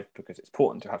 to 5 because it's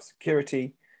important to have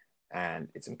security, and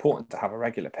it's important to have a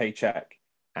regular paycheck,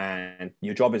 and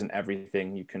your job isn't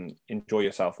everything. You can enjoy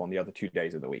yourself on the other 2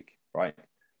 days of the week, right?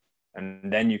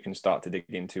 And then you can start to dig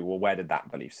into, well, where did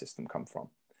that belief system come from?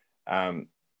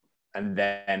 And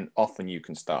then often you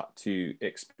can start to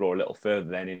explore a little further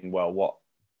then in, well,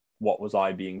 what was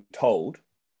I being told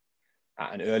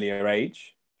at an earlier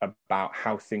age about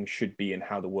how things should be and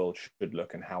how the world should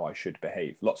look and how I should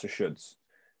behave? Lots of shoulds.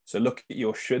 So look at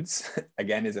your shoulds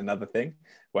again is another thing.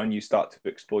 When you start to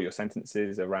explore your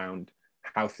sentences around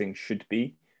how things should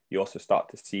be, you also start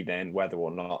to see then whether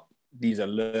or not these are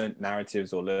learned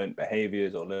narratives or learned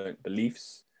behaviors or learned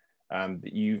beliefs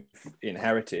that you've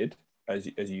inherited as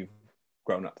you've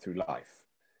grown up through life.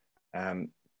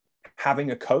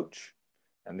 Having a coach,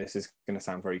 and this is going to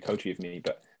sound very coachy of me,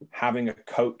 but having a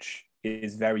coach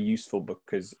is very useful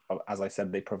because, as I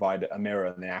said, they provide a mirror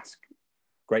and they ask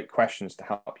great questions to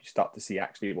help you start to see,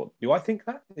 actually, well, do I think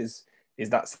that is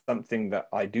that something that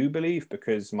I do believe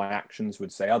because my actions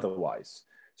would say otherwise?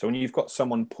 So when you've got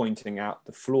someone pointing out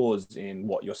the flaws in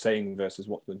what you're saying versus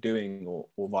what you're doing,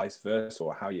 or vice versa,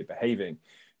 or how you're behaving,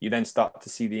 you then start to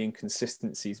see the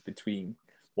inconsistencies between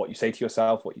what you say to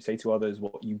yourself, what you say to others,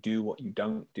 what you do, what you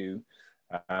don't do,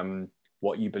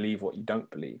 what you believe, what you don't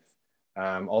believe.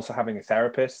 Also, having a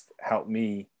therapist helped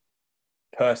me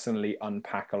personally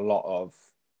unpack a lot of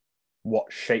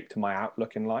what shaped my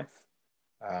outlook in life,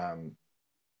 and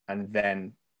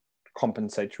then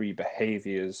compensatory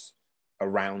behaviors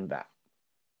around that.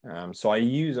 So I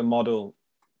use a model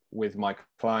with my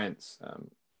clients.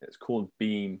 It's called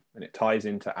BEAM, and it ties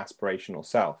into Aspirational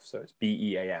Self. So it's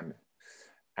BEAM.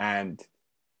 And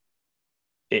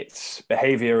it's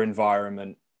behavior,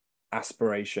 environment,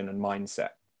 aspiration, and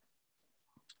mindset.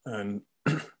 And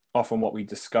often what we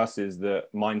discuss is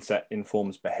that mindset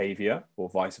informs behavior or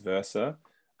vice versa,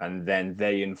 and then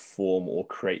they inform or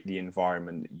create the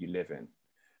environment that you live in.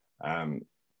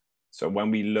 So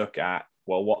when we look at,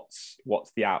 well,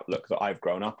 what's the outlook that I've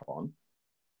grown up on?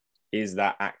 Is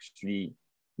that actually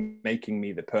making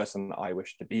me the person that I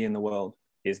wish to be in the world?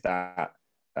 Is that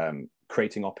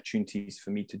creating opportunities for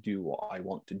me to do what I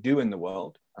want to do in the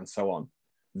world, and so on?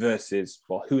 Versus,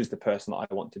 well, who is the person that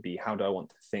I want to be? How do I want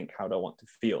to think? How do I want to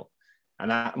feel?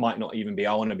 And that might not even be,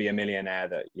 I want to be a millionaire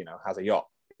that, has a yacht.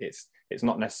 It's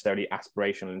not necessarily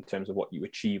aspirational in terms of what you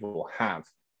achieve or have.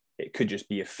 It could just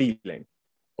be a feeling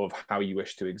of how you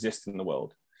wish to exist in the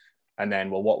world. And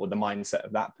then, well, what would the mindset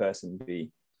of that person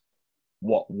be?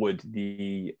 What would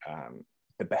the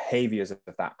behaviors of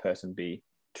that person be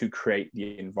to create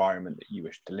the environment that you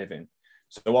wish to live in?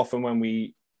 So often when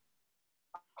we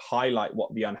highlight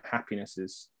what the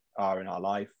unhappinesses are in our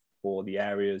life, or the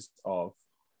areas of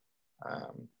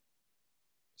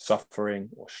suffering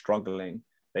or struggling,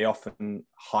 they often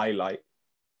highlight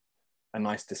a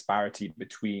nice disparity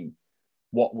between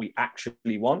what we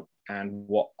actually want and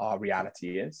what our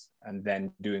reality is, and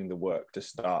then doing the work to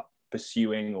start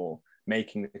pursuing or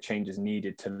making the changes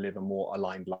needed to live a more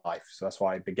aligned life. So that's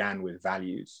why I began with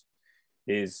values.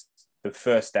 Is the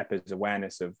first step is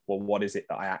awareness of, well, what is it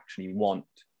that I actually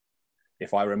want?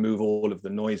 If I remove all of the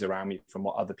noise around me from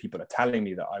what other people are telling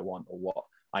me that I want, or what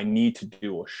I need to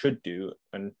do or should do,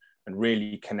 and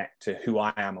really connect to who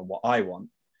I am and what I want.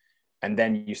 And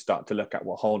then you start to look at,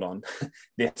 well, hold on,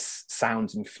 this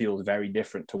sounds and feels very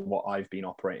different to what I've been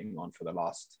operating on for the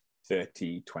last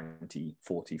 30, 20,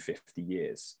 40, 50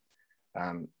 years.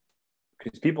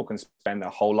 Because people can spend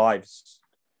their whole lives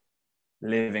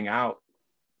living out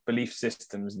belief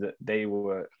systems that they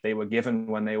were given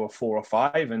when they were 4 or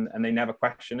 5, and they never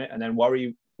question it, and then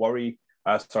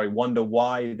wonder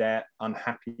why they're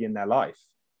unhappy in their life.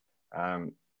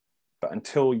 But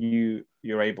until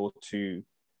you're able to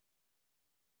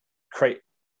create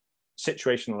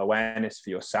situational awareness for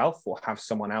yourself, or have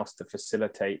someone else to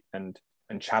facilitate and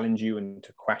challenge you and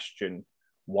to question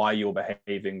why you're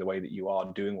behaving the way that you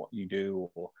are, doing what you do,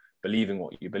 or believing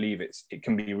what you believe, it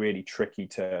can be really tricky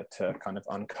to kind of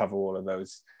uncover all of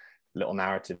those little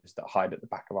narratives that hide at the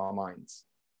back of our minds.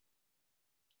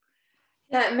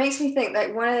 Yeah, it makes me think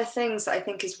that one of the things that I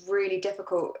think is really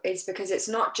difficult is because it's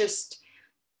not just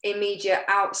immediate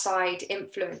outside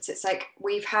influence. It's like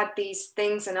we've had these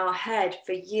things in our head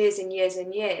for years and years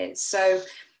and years. So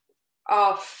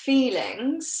our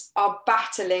feelings are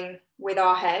battling with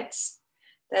our heads.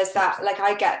 There's that, like,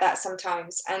 I get that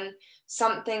sometimes. And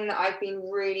something that I've been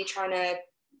really trying to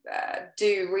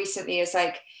do recently is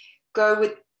like go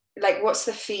with, like, what's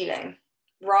the feeling,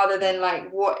 rather than like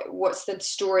what's the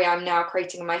story I'm now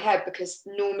creating in my head, because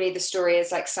normally the story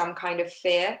is like some kind of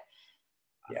fear.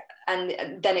 Yeah.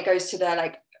 And then it goes to the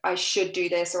like, I should do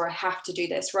this, or I have to do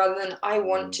this, rather than I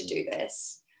want to do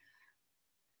this.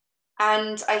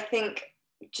 And I think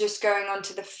just going on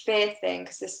to the fear thing,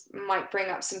 because this might bring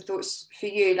up some thoughts for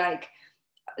you, like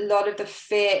a lot of the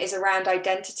fear is around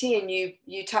identity, and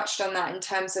you touched on that in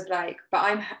terms of like, but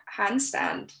I'm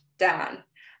handstand Dan,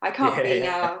 I can't be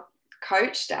now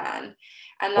coach Dan.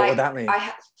 And like, what would that mean?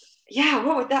 Yeah,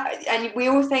 what would that? And we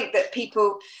all think that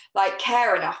people like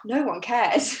care enough. No one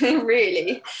cares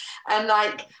really. And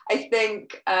like, I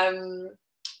think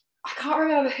I can't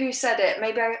remember who said it.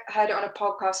 Maybe I heard it on a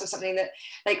podcast or something, that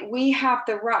like we have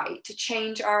the right to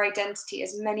change our identity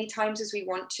as many times as we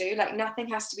want to. Like nothing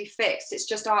has to be fixed. It's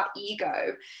just our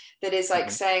ego that is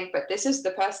like saying, but this is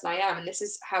the person I am, and this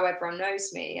is how everyone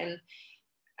knows me. And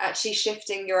actually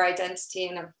shifting your identity.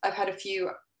 And I've had a few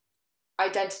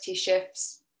identity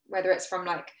shifts, whether it's from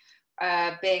like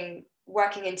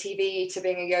working in TV to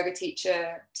being a yoga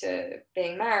teacher to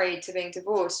being married to being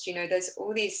divorced. You know, there's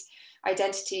all these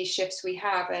identity shifts we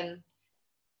have, and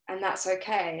that's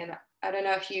okay. And I don't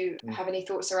know if you have any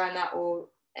thoughts around that, or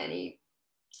any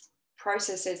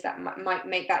processes that might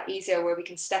make that easier, where we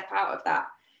can step out of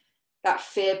that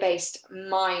fear-based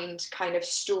mind kind of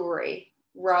story,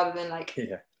 rather than like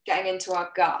getting into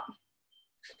our gut.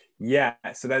 Yeah,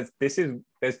 so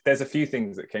there's a few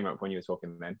things that came up when you were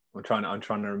talking then. I'm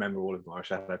trying to remember all of them. I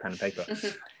should have a pen and paper.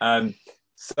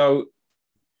 So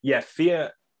yeah,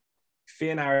 fear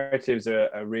narratives are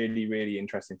a really, really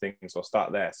interesting thing. So I'll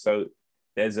start there. So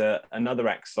there's another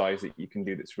exercise that you can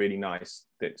do that's really nice.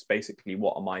 That's basically,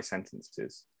 what are my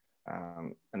sentences?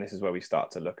 And this is where we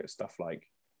start to look at stuff like,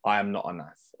 I am not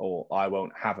enough, or I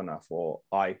won't have enough, or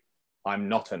I'm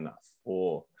not enough,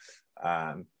 or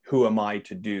who am I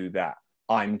to do that?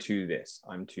 I'm to this,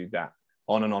 I'm to that,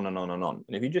 on and on and on and on.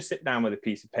 And if you just sit down with a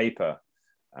piece of paper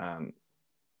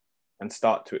and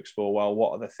start to explore, well,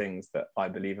 what are the things that I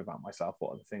believe about myself?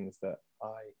 What are the things that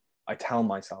I tell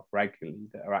myself regularly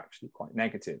that are actually quite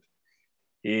negative?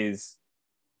 Is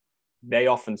they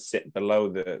often sit below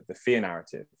the fear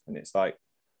narrative. And it's like,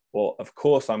 well, of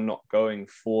course I'm not going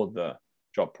for the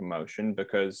job promotion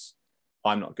because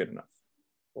I'm not good enough,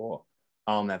 or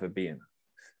I'll never be enough.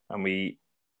 And we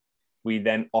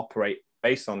then operate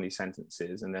based on these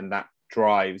sentences, and then that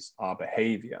drives our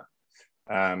behavior.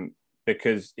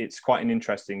 Because it's quite an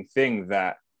interesting thing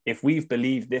that if we've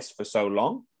believed this for so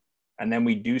long, and then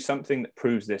we do something that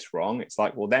proves this wrong, it's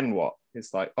like, well, then what?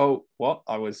 It's like, oh, what?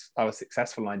 I was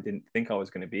successful and I didn't think I was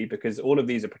going to be, because all of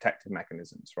these are protective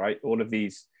mechanisms, right? All of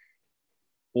these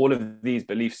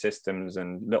belief systems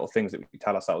and little things that we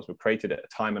tell ourselves were created at a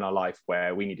time in our life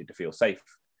where we needed to feel safe,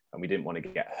 and we didn't want to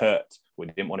get hurt, we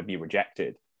didn't want to be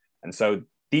rejected. And so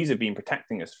these have been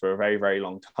protecting us for a very, very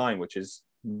long time, which is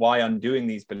why undoing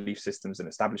these belief systems and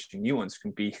establishing new ones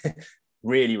can be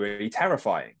really, really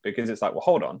terrifying, because it's like, well,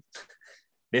 hold on,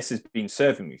 this has been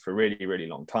serving me for a really, really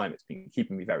long time. It's been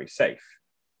keeping me very safe.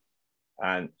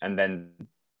 And then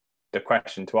the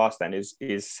question to ask then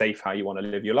is safe how you want to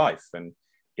live your life? And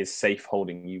is safe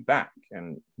holding you back?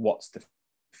 And what's the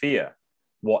fear?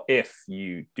 What if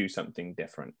you do something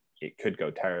different? It could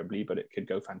go terribly, but it could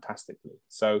go fantastically.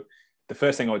 So the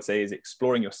first thing I would say is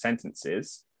exploring your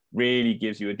sentences really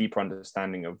gives you a deeper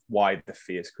understanding of why the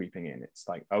fear is creeping in. It's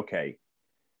like, okay,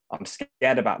 I'm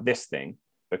scared about this thing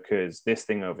because this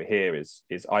thing over here is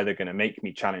either going to make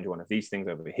me challenge one of these things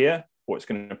over here, or it's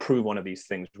going to prove one of these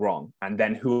things wrong. And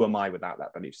then who am I without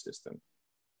that belief system?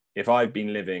 If I've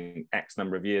been living X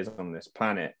number of years on this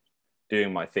planet,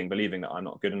 doing my thing, believing that I'm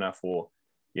not good enough, or,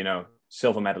 you know,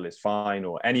 silver medal is fine,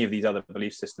 or any of these other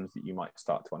belief systems that you might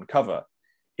start to uncover,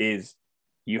 is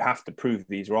you have to prove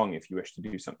these wrong if you wish to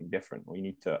do something different, or you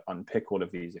need to unpick all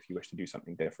of these if you wish to do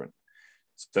something different.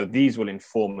 So these will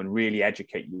inform and really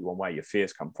educate you on where your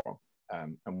fears come from,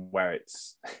 and where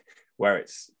it's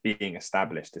being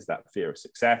established. Is that fear of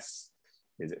success?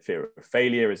 Is it fear of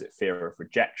failure? Is it fear of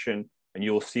rejection? And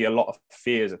you'll see a lot of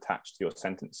fears attached to your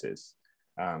sentences.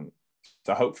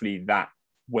 So hopefully that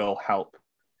will help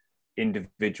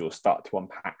individuals start to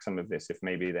unpack some of this if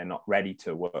maybe they're not ready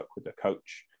to work with a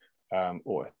coach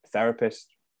or a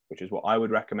therapist, which is what I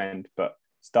would recommend, but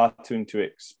starting to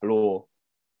explore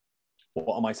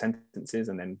what are my sentences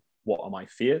and then what are my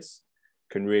fears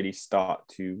can really start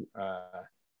to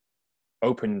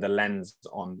open the lens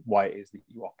on why it is that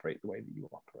you operate the way that you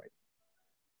operate.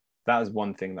 That is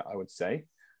one thing that I would say. I'm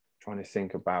trying to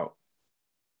think about,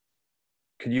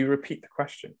 could you repeat the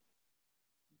question?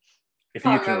 If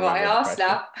you can remember what I asked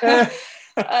now.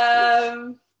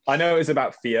 I know it's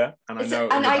about fear, and I know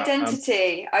and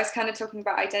identity. I was kind of talking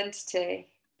about identity.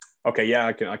 Okay, yeah,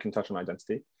 I can touch on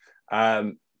identity.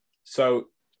 So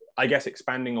I guess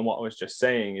expanding on what I was just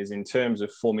saying is, in terms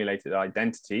of formulated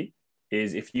identity,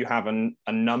 is if you have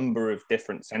a number of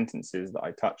different sentences that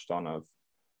I touched on of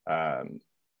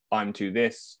I'm too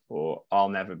this, or I'll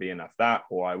never be enough that,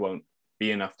 or I won't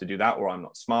be enough to do that, or I'm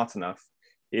not smart enough,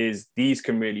 is these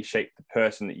can really shape the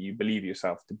person that you believe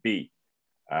yourself to be.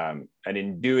 And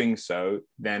in doing so,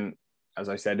 then, as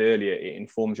I said earlier, it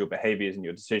informs your behaviors and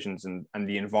your decisions and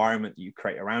the environment that you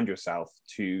create around yourself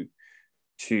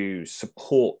to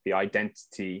support the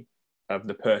identity of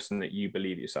the person that you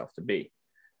believe yourself to be.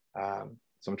 So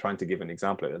I'm trying to give an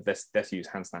example of this. Let's use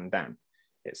handstand Dan.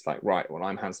 It's like, right, well,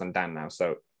 I'm handstand Dan now,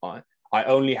 so I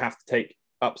only have to take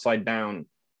upside down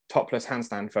topless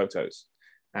handstand photos,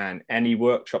 and any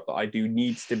workshop that I do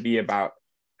needs to be about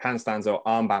handstands or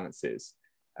arm balances.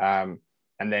 And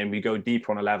then we go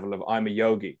deeper on a level of I'm a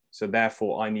yogi, so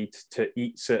therefore I need to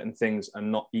eat certain things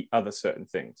and not eat other certain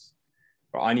things.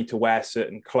 Or I need to wear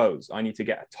certain clothes. I need to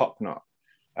get a top knot.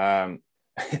 I'm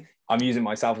using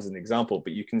myself as an example,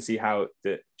 but you can see how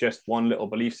just one little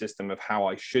belief system of how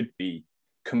I should be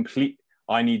complete.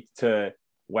 I need to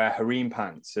wear harem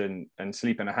pants and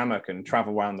sleep in a hammock and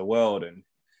travel around the world, and,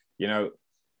 you know,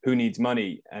 who needs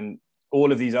money, and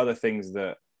all of these other things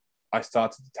that I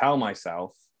started to tell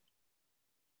myself.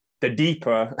 The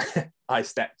deeper I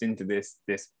stepped into this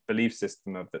belief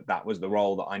system of that was the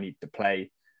role that I need to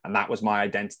play, and that was my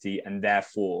identity, and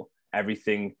therefore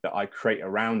everything that I create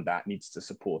around that needs to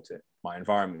support it. My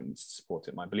environment needs to support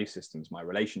it, my belief systems, my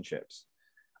relationships.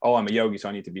 Oh, I'm a yogi, so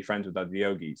I need to be friends with other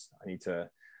yogis. I need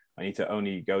to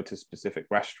only go to specific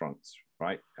restaurants,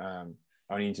 right?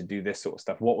 I need to do this sort of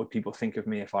stuff. What would people think of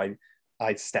me if I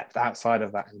stepped outside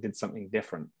of that and did something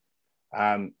different?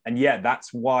 And yeah,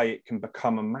 that's why it can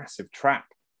become a massive trap.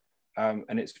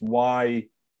 And it's why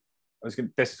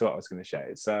this is what I was going to share.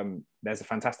 It's there's a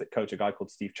fantastic coach, a guy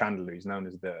called Steve Chandler, who's known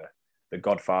as the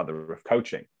godfather of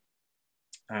coaching.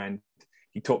 And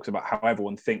he talks about how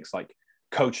everyone thinks like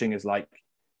coaching is like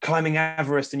climbing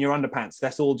Everest in your underpants.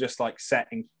 That's all just like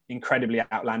setting incredibly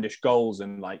outlandish goals,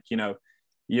 and like, you know,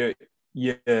 you're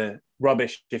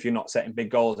rubbish if you're not setting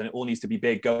big goals, and it all needs to be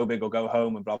big or go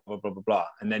home, and blah blah blah blah blah.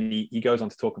 And then he goes on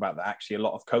to talk about that actually a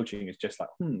lot of coaching is just like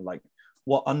like,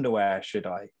 what underwear should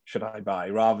I buy,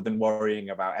 rather than worrying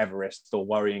about Everest or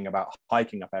worrying about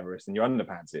hiking up Everest in your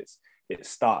underpants. It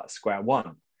starts square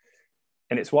one.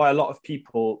 And it's why a lot of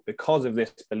people, because of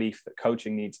this belief that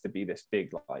coaching needs to be this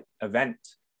big like event,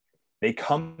 they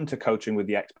come to coaching with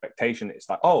the expectation that it's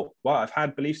like, oh, well, I've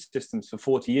had belief systems for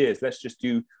 40 years. Let's just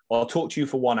I'll talk to you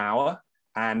for 1 hour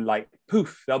and like,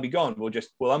 poof, they'll be gone.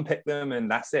 We'll unpick them and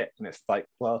that's it. And it's like,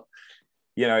 well,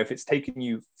 you know, if it's taken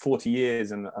you 40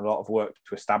 years and a lot of work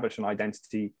to establish an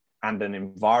identity and an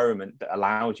environment that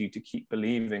allows you to keep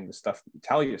believing the stuff that you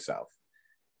tell yourself,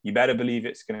 you better believe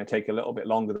it's going to take a little bit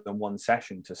longer than one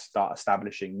session to start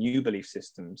establishing new belief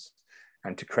systems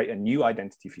and to create a new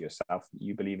identity for yourself that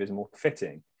you believe is more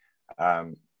fitting.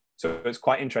 So it's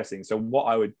quite interesting. So what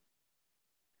I would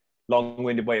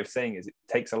long-winded way of saying is it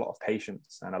takes a lot of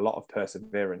patience and a lot of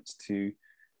perseverance to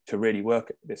really work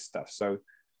at this stuff. So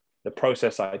the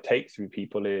process I take through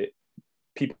people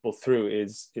through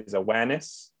is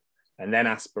awareness, and then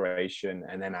aspiration,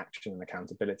 and then action and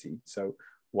accountability. So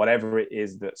whatever it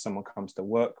is that someone comes to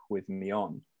work with me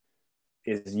on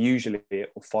is usually,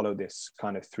 it will follow this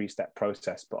kind of 3-step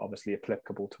process, but obviously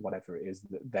applicable to whatever it is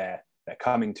that they're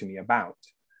coming to me about.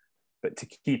 But to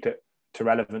keep it to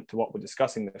relevant to what we're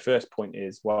discussing, the first point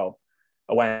is, well,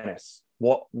 awareness.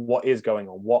 What is going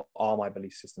on? What are my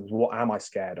belief systems? What am I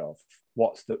scared of?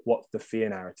 What's the fear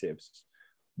narratives?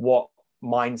 What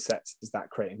mindsets is that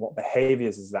creating? What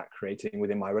behaviors is that creating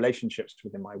within my relationships,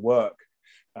 within my work?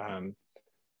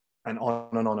 And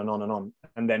on and on and on and on.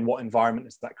 And then what environment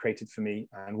has that created for me?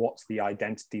 And what's the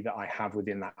identity that I have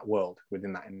within that world,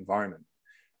 within that environment?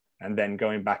 And then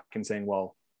going back and saying,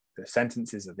 well, the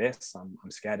sentences are this,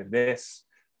 I'm scared of this.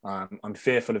 I'm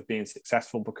fearful of being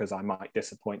successful because I might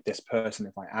disappoint this person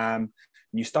if I am.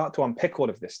 And you start to unpick all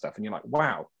of this stuff and you're like,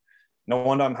 wow, no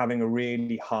wonder I'm having a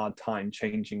really hard time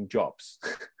changing jobs.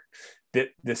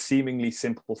 The seemingly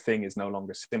simple thing is no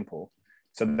longer simple.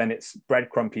 So then it's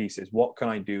breadcrumb pieces. What can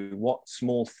I do? What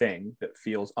small thing that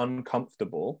feels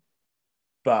uncomfortable,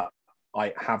 but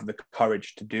I have the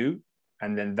courage to do?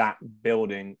 And then that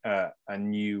building a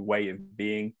new way of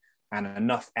being and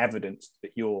enough evidence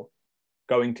that you're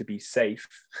going to be safe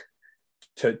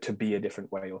to be a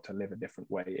different way or to live a different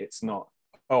way. It's not,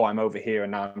 oh, I'm over here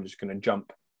and now I'm just going to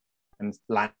jump and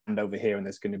land over here and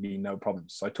there's going to be no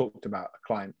problems. So I talked about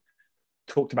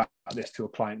this to a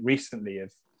client recently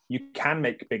of, you can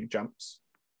make big jumps.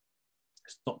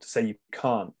 It's not to say you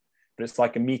can't, but it's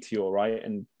like a meteor, right?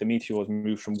 And the meteors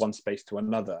move from one space to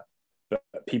another, but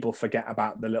people forget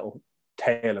about the little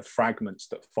tail of fragments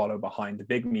that follow behind the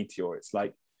big meteor. It's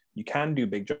like, you can do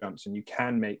big jumps and you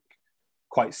can make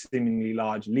quite seemingly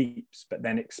large leaps, but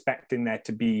then expecting there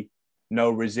to be no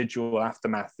residual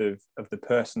aftermath of the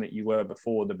person that you were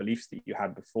before, the beliefs that you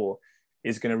had before,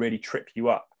 is going to really trip you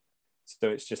up. So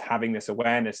it's just having this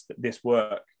awareness that this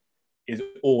work is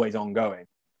always ongoing.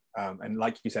 And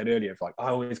like you said earlier, like I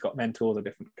always got mentors or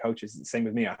different coaches. It's the same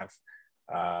with me. I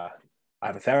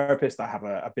have a therapist, I have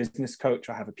a business coach,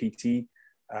 I have a PT,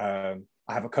 I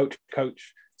have a coach.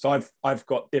 So I've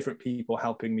got different people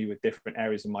helping me with different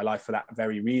areas of my life for that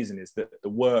very reason, is that the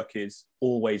work is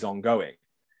always ongoing.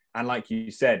 And like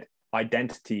you said,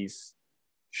 identities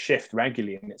shift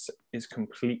regularly, and it's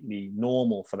completely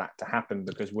normal for that to happen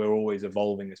because we're always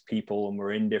evolving as people and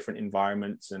we're in different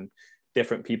environments and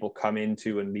different people come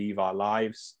into and leave our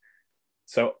lives.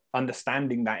 So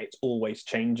understanding that it's always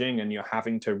changing and you're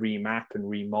having to remap and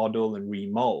remodel and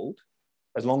remold,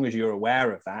 as long as you're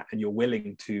aware of that and you're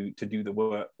willing to do the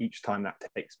work each time that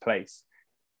takes place,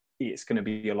 it's going to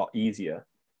be a lot easier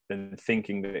than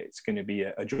thinking that it's going to be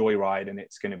a joyride and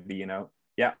it's going to be,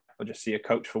 yeah, I'll just see a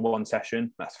coach for one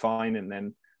session, that's fine, and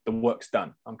then the work's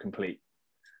done. I'm complete.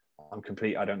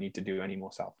 I don't need to do any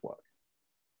more self-work.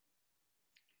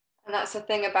 And that's the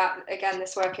thing about, again,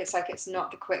 this work, it's like, it's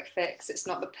not the quick fix, it's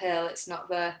not the pill, it's not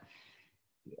the,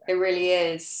 it really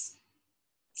is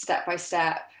step by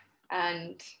step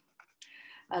and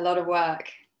a lot of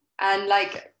work. And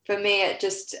like, for me, it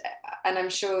just, and I'm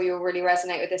sure you'll really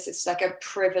resonate with this, it's like a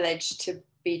privilege to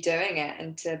be doing it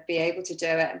and to be able to do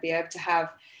it and be able to have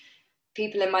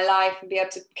people in my life and be able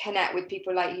to connect with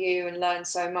people like you and learn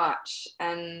so much.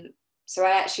 And so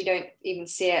I actually don't even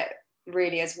see it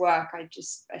really as work. I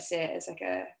see it as like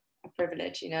a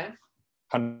privilege,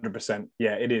 100%.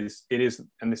 Yeah, it is.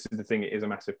 And this is the thing, it is a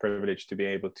massive privilege to be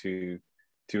able to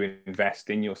invest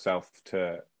in yourself,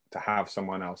 to have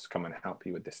someone else come and help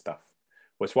you with this stuff.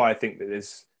 Which is why I think that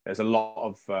there's a lot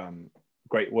of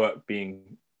great work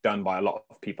being done by a lot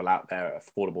of people out there at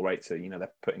affordable rates. So,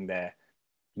 they're putting their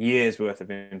years worth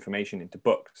of information into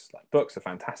books. Like, books are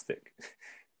fantastic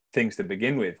things to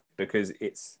begin with because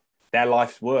it's their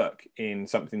life's work in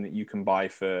something that you can buy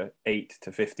for £8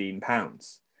 to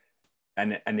 £15.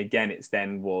 And again, it's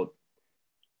then, well,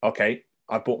 okay,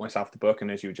 I bought myself the book, and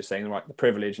as you were just saying, right, the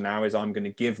privilege now is I'm going to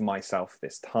give myself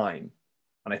this time.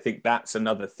 And I think that's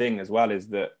another thing as well, is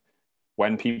that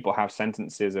when people have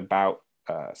sentences about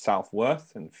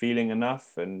self-worth and feeling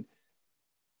enough, and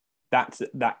that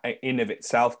in of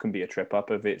itself can be a trip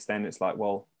up. If it's then it's like,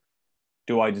 well,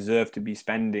 do I deserve to be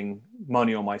spending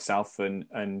money on myself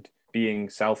and being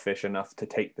selfish enough to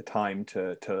take the time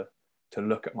to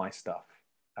look at my stuff?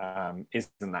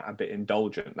 Isn't that a bit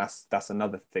indulgent? That's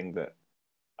another thing that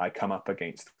I come up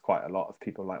against quite a lot of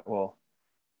people, like, well,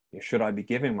 should I be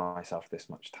giving myself this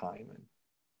much time? And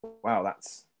wow,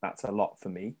 that's a lot for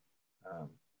me.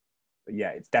 But yeah,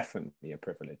 it's definitely a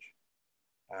privilege.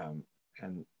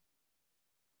 And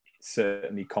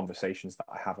certainly conversations that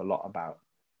I have a lot about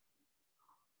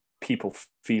people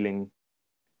feeling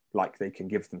like they can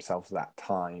give themselves that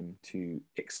time to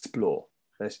explore.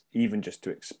 There's even just to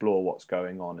explore what's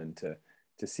going on and to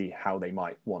see how they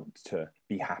might want to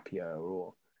be happier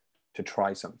or to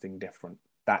try something different.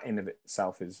 That in of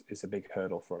itself is a big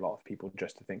hurdle for a lot of people,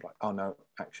 just to think like, oh no,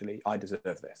 actually, I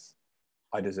deserve this.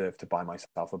 I deserve to buy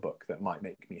myself a book that might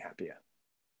make me happier.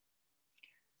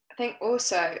 I think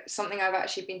also something I've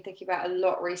actually been thinking about a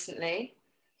lot recently,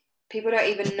 people don't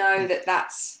even know that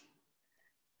that's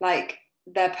like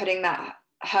they're putting that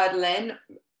hurdle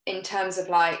in terms of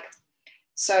like,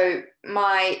 so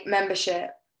my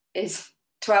membership is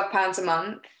 £12 a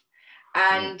month,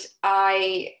 and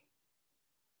I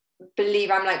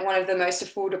believe I'm like one of the most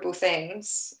affordable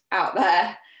things out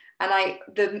there. And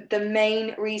the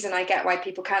main reason I get why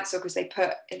people cancel, because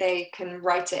they can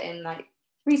write it in like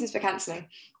reasons for cancelling,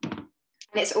 and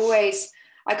it's always,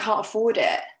 I can't afford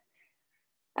it.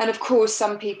 And of course,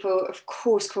 some people, of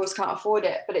course, can't afford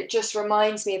it. But it just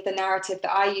reminds me of the narrative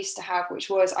that I used to have, which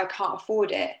was, I can't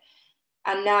afford it.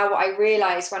 And now what I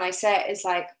realize when I say it is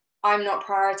like, I'm not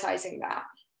prioritizing that.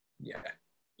 Yeah.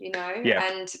 You know?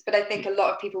 Yeah. But I think a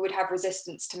lot of people would have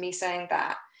resistance to me saying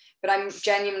that. But I'm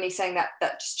genuinely saying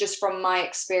that's just from my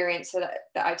experience that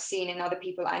I've seen in other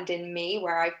people and in me,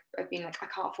 where I've been like, I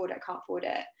can't afford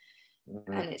it.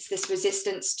 And it's this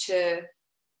resistance to,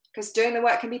 because doing the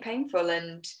work can be painful,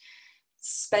 and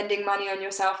spending money on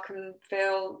yourself can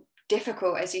feel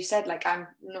difficult, as you said, like, I'm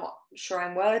not sure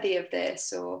I'm worthy of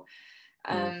this, or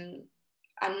and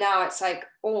now it's like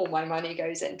all my money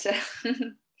goes into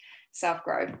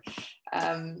self-growth.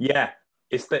 Yeah,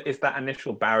 it's that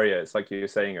initial barrier. It's like you were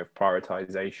saying, of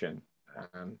prioritization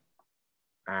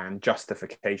and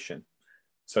justification.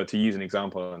 So to use an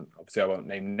example, and obviously I won't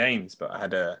name names, but I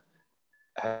had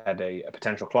a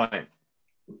potential client,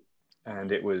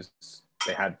 and it was,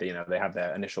 they had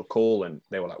their initial call, and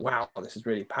they were like, wow, this is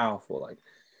really powerful, like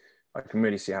I can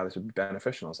really see how this would be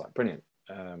beneficial. I was like, brilliant.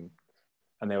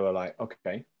 And they were like,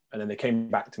 okay. And then they came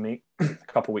back to me a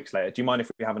couple of weeks later, do you mind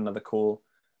if we have another call?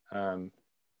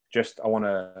 Just I want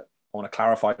to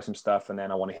clarify some stuff, and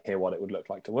then I want to hear what it would look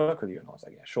like to work with you. And I was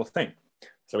like, yeah, sure thing.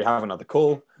 So we have another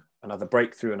call, another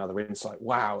breakthrough, another insight.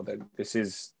 Wow, this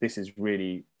is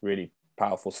really, really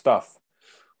powerful stuff.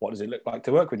 What does it look like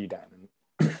to work with you, Dan?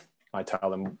 And I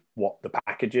tell them what the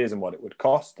package is and what it would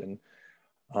cost. And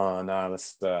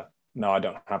no, I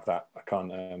don't have that. I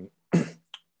can't.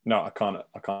 No, I can't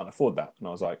afford that. And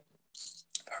I was like,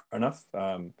 fair enough.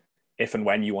 If and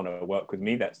when you want to work with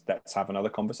me, let's have another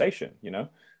conversation,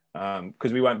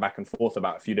 because we went back and forth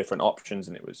about a few different options,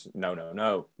 and it was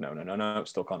no,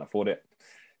 still can't afford it.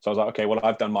 So I was like, okay, well,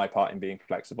 I've done my part in being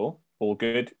flexible. All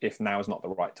good. If now is not the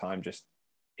right time, just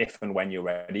if and when you're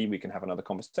ready, we can have another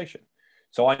conversation.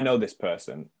 So I know this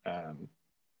person,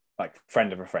 like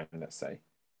friend of a friend, let's say.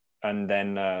 And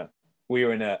then we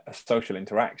were in a social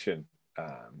interaction,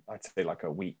 I'd say like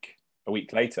a week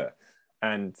later,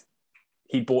 and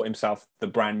he bought himself the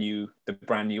brand new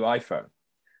iPhone.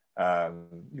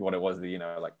 What it was,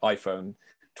 like iPhone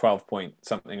 12 point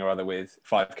something or other with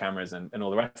 5 cameras and all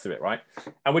the rest of it, right?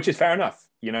 And which is fair enough,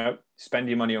 spend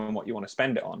your money on what you want to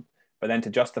spend it on, but then to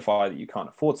justify that you can't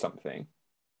afford something,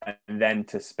 and then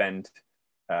to spend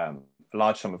a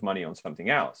large sum of money on something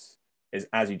else, is,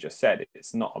 as you just said,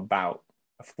 it's not about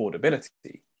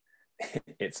affordability.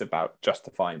 It's about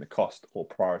justifying the cost or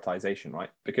prioritization, right?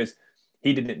 Because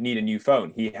he didn't need a new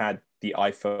phone. He had the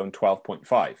iPhone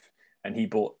 12.5 and he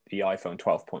bought the iPhone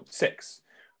 12.6,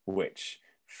 which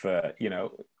for,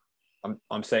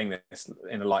 I'm saying this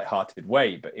in a light-hearted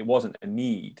way, but it wasn't a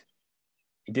need.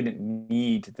 He didn't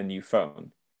need the new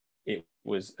phone. It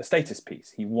was a status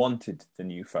piece. He wanted the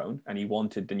new phone, and he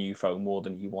wanted the new phone more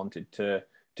than he wanted to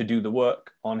do the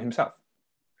work on himself.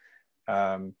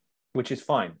 Which is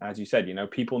fine. As you said,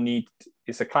 people need,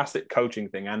 it's a classic coaching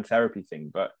thing and therapy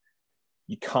thing, but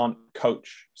you can't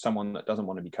coach someone that doesn't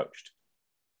want to be coached.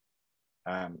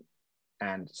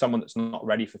 And someone that's not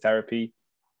ready for therapy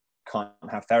can't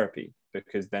have therapy,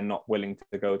 because they're not willing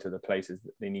to go to the places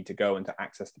that they need to go and to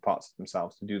access the parts of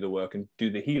themselves to do the work and do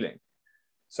the healing.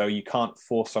 So you can't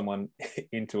force someone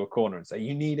into a corner and say,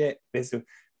 you need it.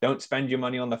 Don't spend your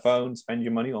money on the phone, spend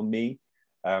your money on me.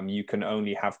 You can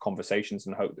only have conversations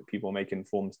and hope that people make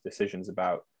informed decisions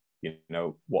about,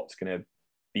 what's going to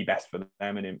be best for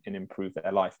them and improve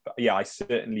their life. But yeah, I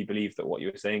certainly believe that what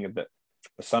you were saying, that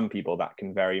for some people that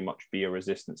can very much be a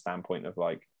resistant standpoint of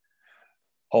like,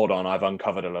 hold on, I've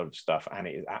uncovered a lot of stuff and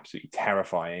it is absolutely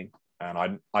terrifying, and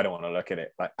I don't want to look at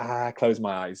it. Like, close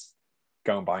my eyes,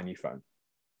 go and buy a new phone.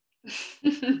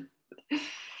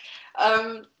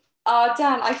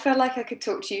 Dan, I feel like I could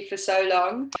talk to you for so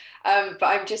long, but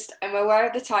I'm aware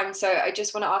of the time, so I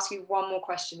just want to ask you one more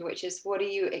question, which is, what are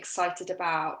you excited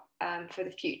about for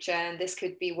the future? And this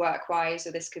could be work-wise,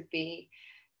 or this could be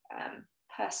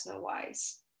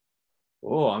personal-wise.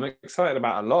 Oh, I'm excited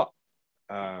about a lot.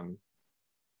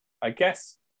 I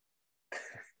guess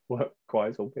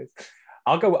work-wise, all this.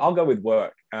 I'll go with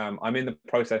work. I'm in the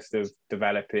process of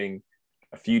developing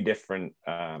a few different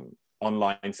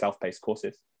online self-paced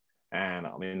courses, and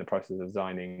I'm in the process of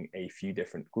designing a few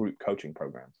different group coaching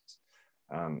programs.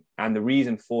 And the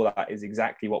reason for that is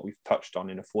exactly what we've touched on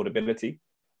in affordability.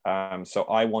 So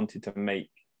I wanted to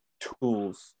make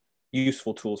tools,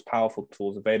 useful tools, powerful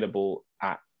tools available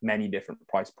at many different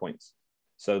price points,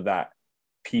 so that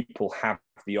people have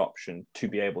the option to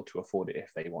be able to afford it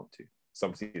if they want to. So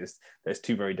obviously there's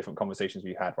two very different conversations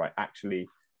we had, right? Actually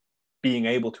being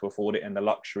able to afford it, and the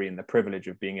luxury and the privilege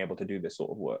of being able to do this sort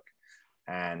of work,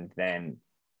 and then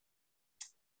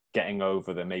getting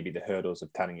over maybe the hurdles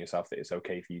of telling yourself that it's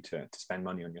okay for you to spend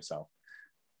money on yourself.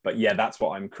 But yeah, that's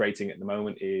what I'm creating at the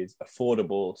moment, is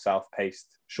affordable,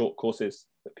 self-paced, short courses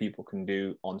that people can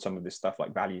do on some of this stuff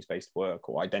like values-based work,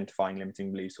 or identifying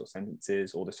limiting beliefs or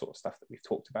sentences, all the sort of stuff that we've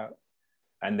talked about.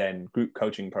 And then group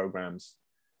coaching programs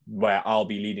where I'll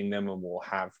be leading them, and we'll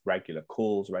have regular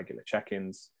calls, regular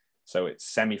check-ins. So it's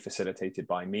semi-facilitated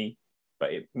by me,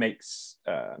 but it makes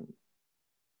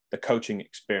the coaching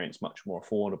experience much more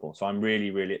affordable. So I'm really,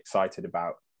 really excited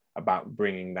about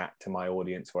bringing that to my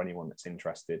audience, or anyone that's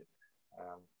interested,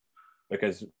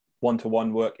 because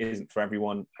one-to-one work isn't for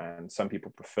everyone, and some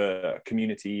people prefer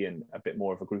community and a bit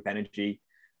more of a group energy,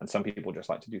 and some people just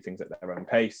like to do things at their own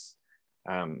pace.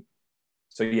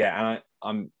 So yeah, and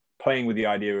I'm playing with the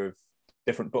idea of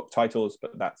different book titles,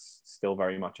 but that's still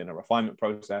very much in a refinement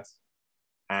process.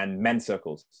 And men's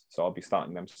circles, so I'll be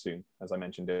starting them soon, as I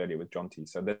mentioned earlier with John T.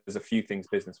 So there's a few things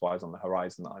business-wise on the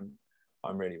horizon that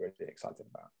I'm really, really excited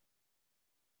about.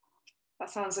 That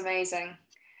sounds amazing.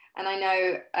 And I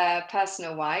know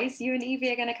personal-wise, you and Evie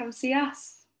are going to come see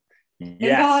us.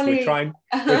 Yes, we're trying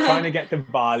to get to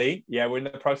Bali. Yeah, we're in the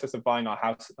process of buying our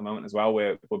house at the moment as well.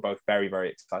 We're both very, very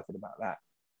excited about that.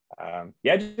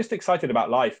 Yeah, just excited about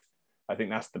life. I think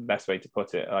that's the best way to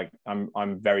put it. Like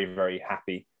I'm very, very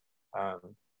happy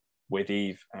with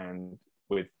Eve and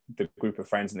with the group of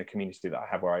friends and the community that I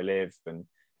have where I live, and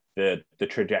the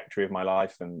trajectory of my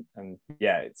life, and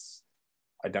yeah,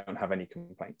 I don't have any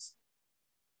complaints.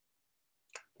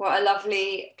 What a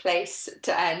lovely place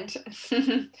to end.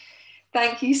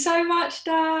 Thank you so much,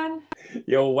 Dan.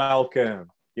 You're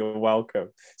welcome. You're welcome.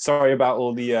 Sorry about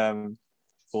all the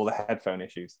headphone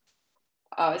issues.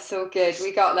 Oh, it's all good.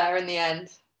 We got there in the end.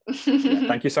 Yeah,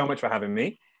 thank you so much for having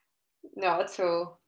me. Not at all.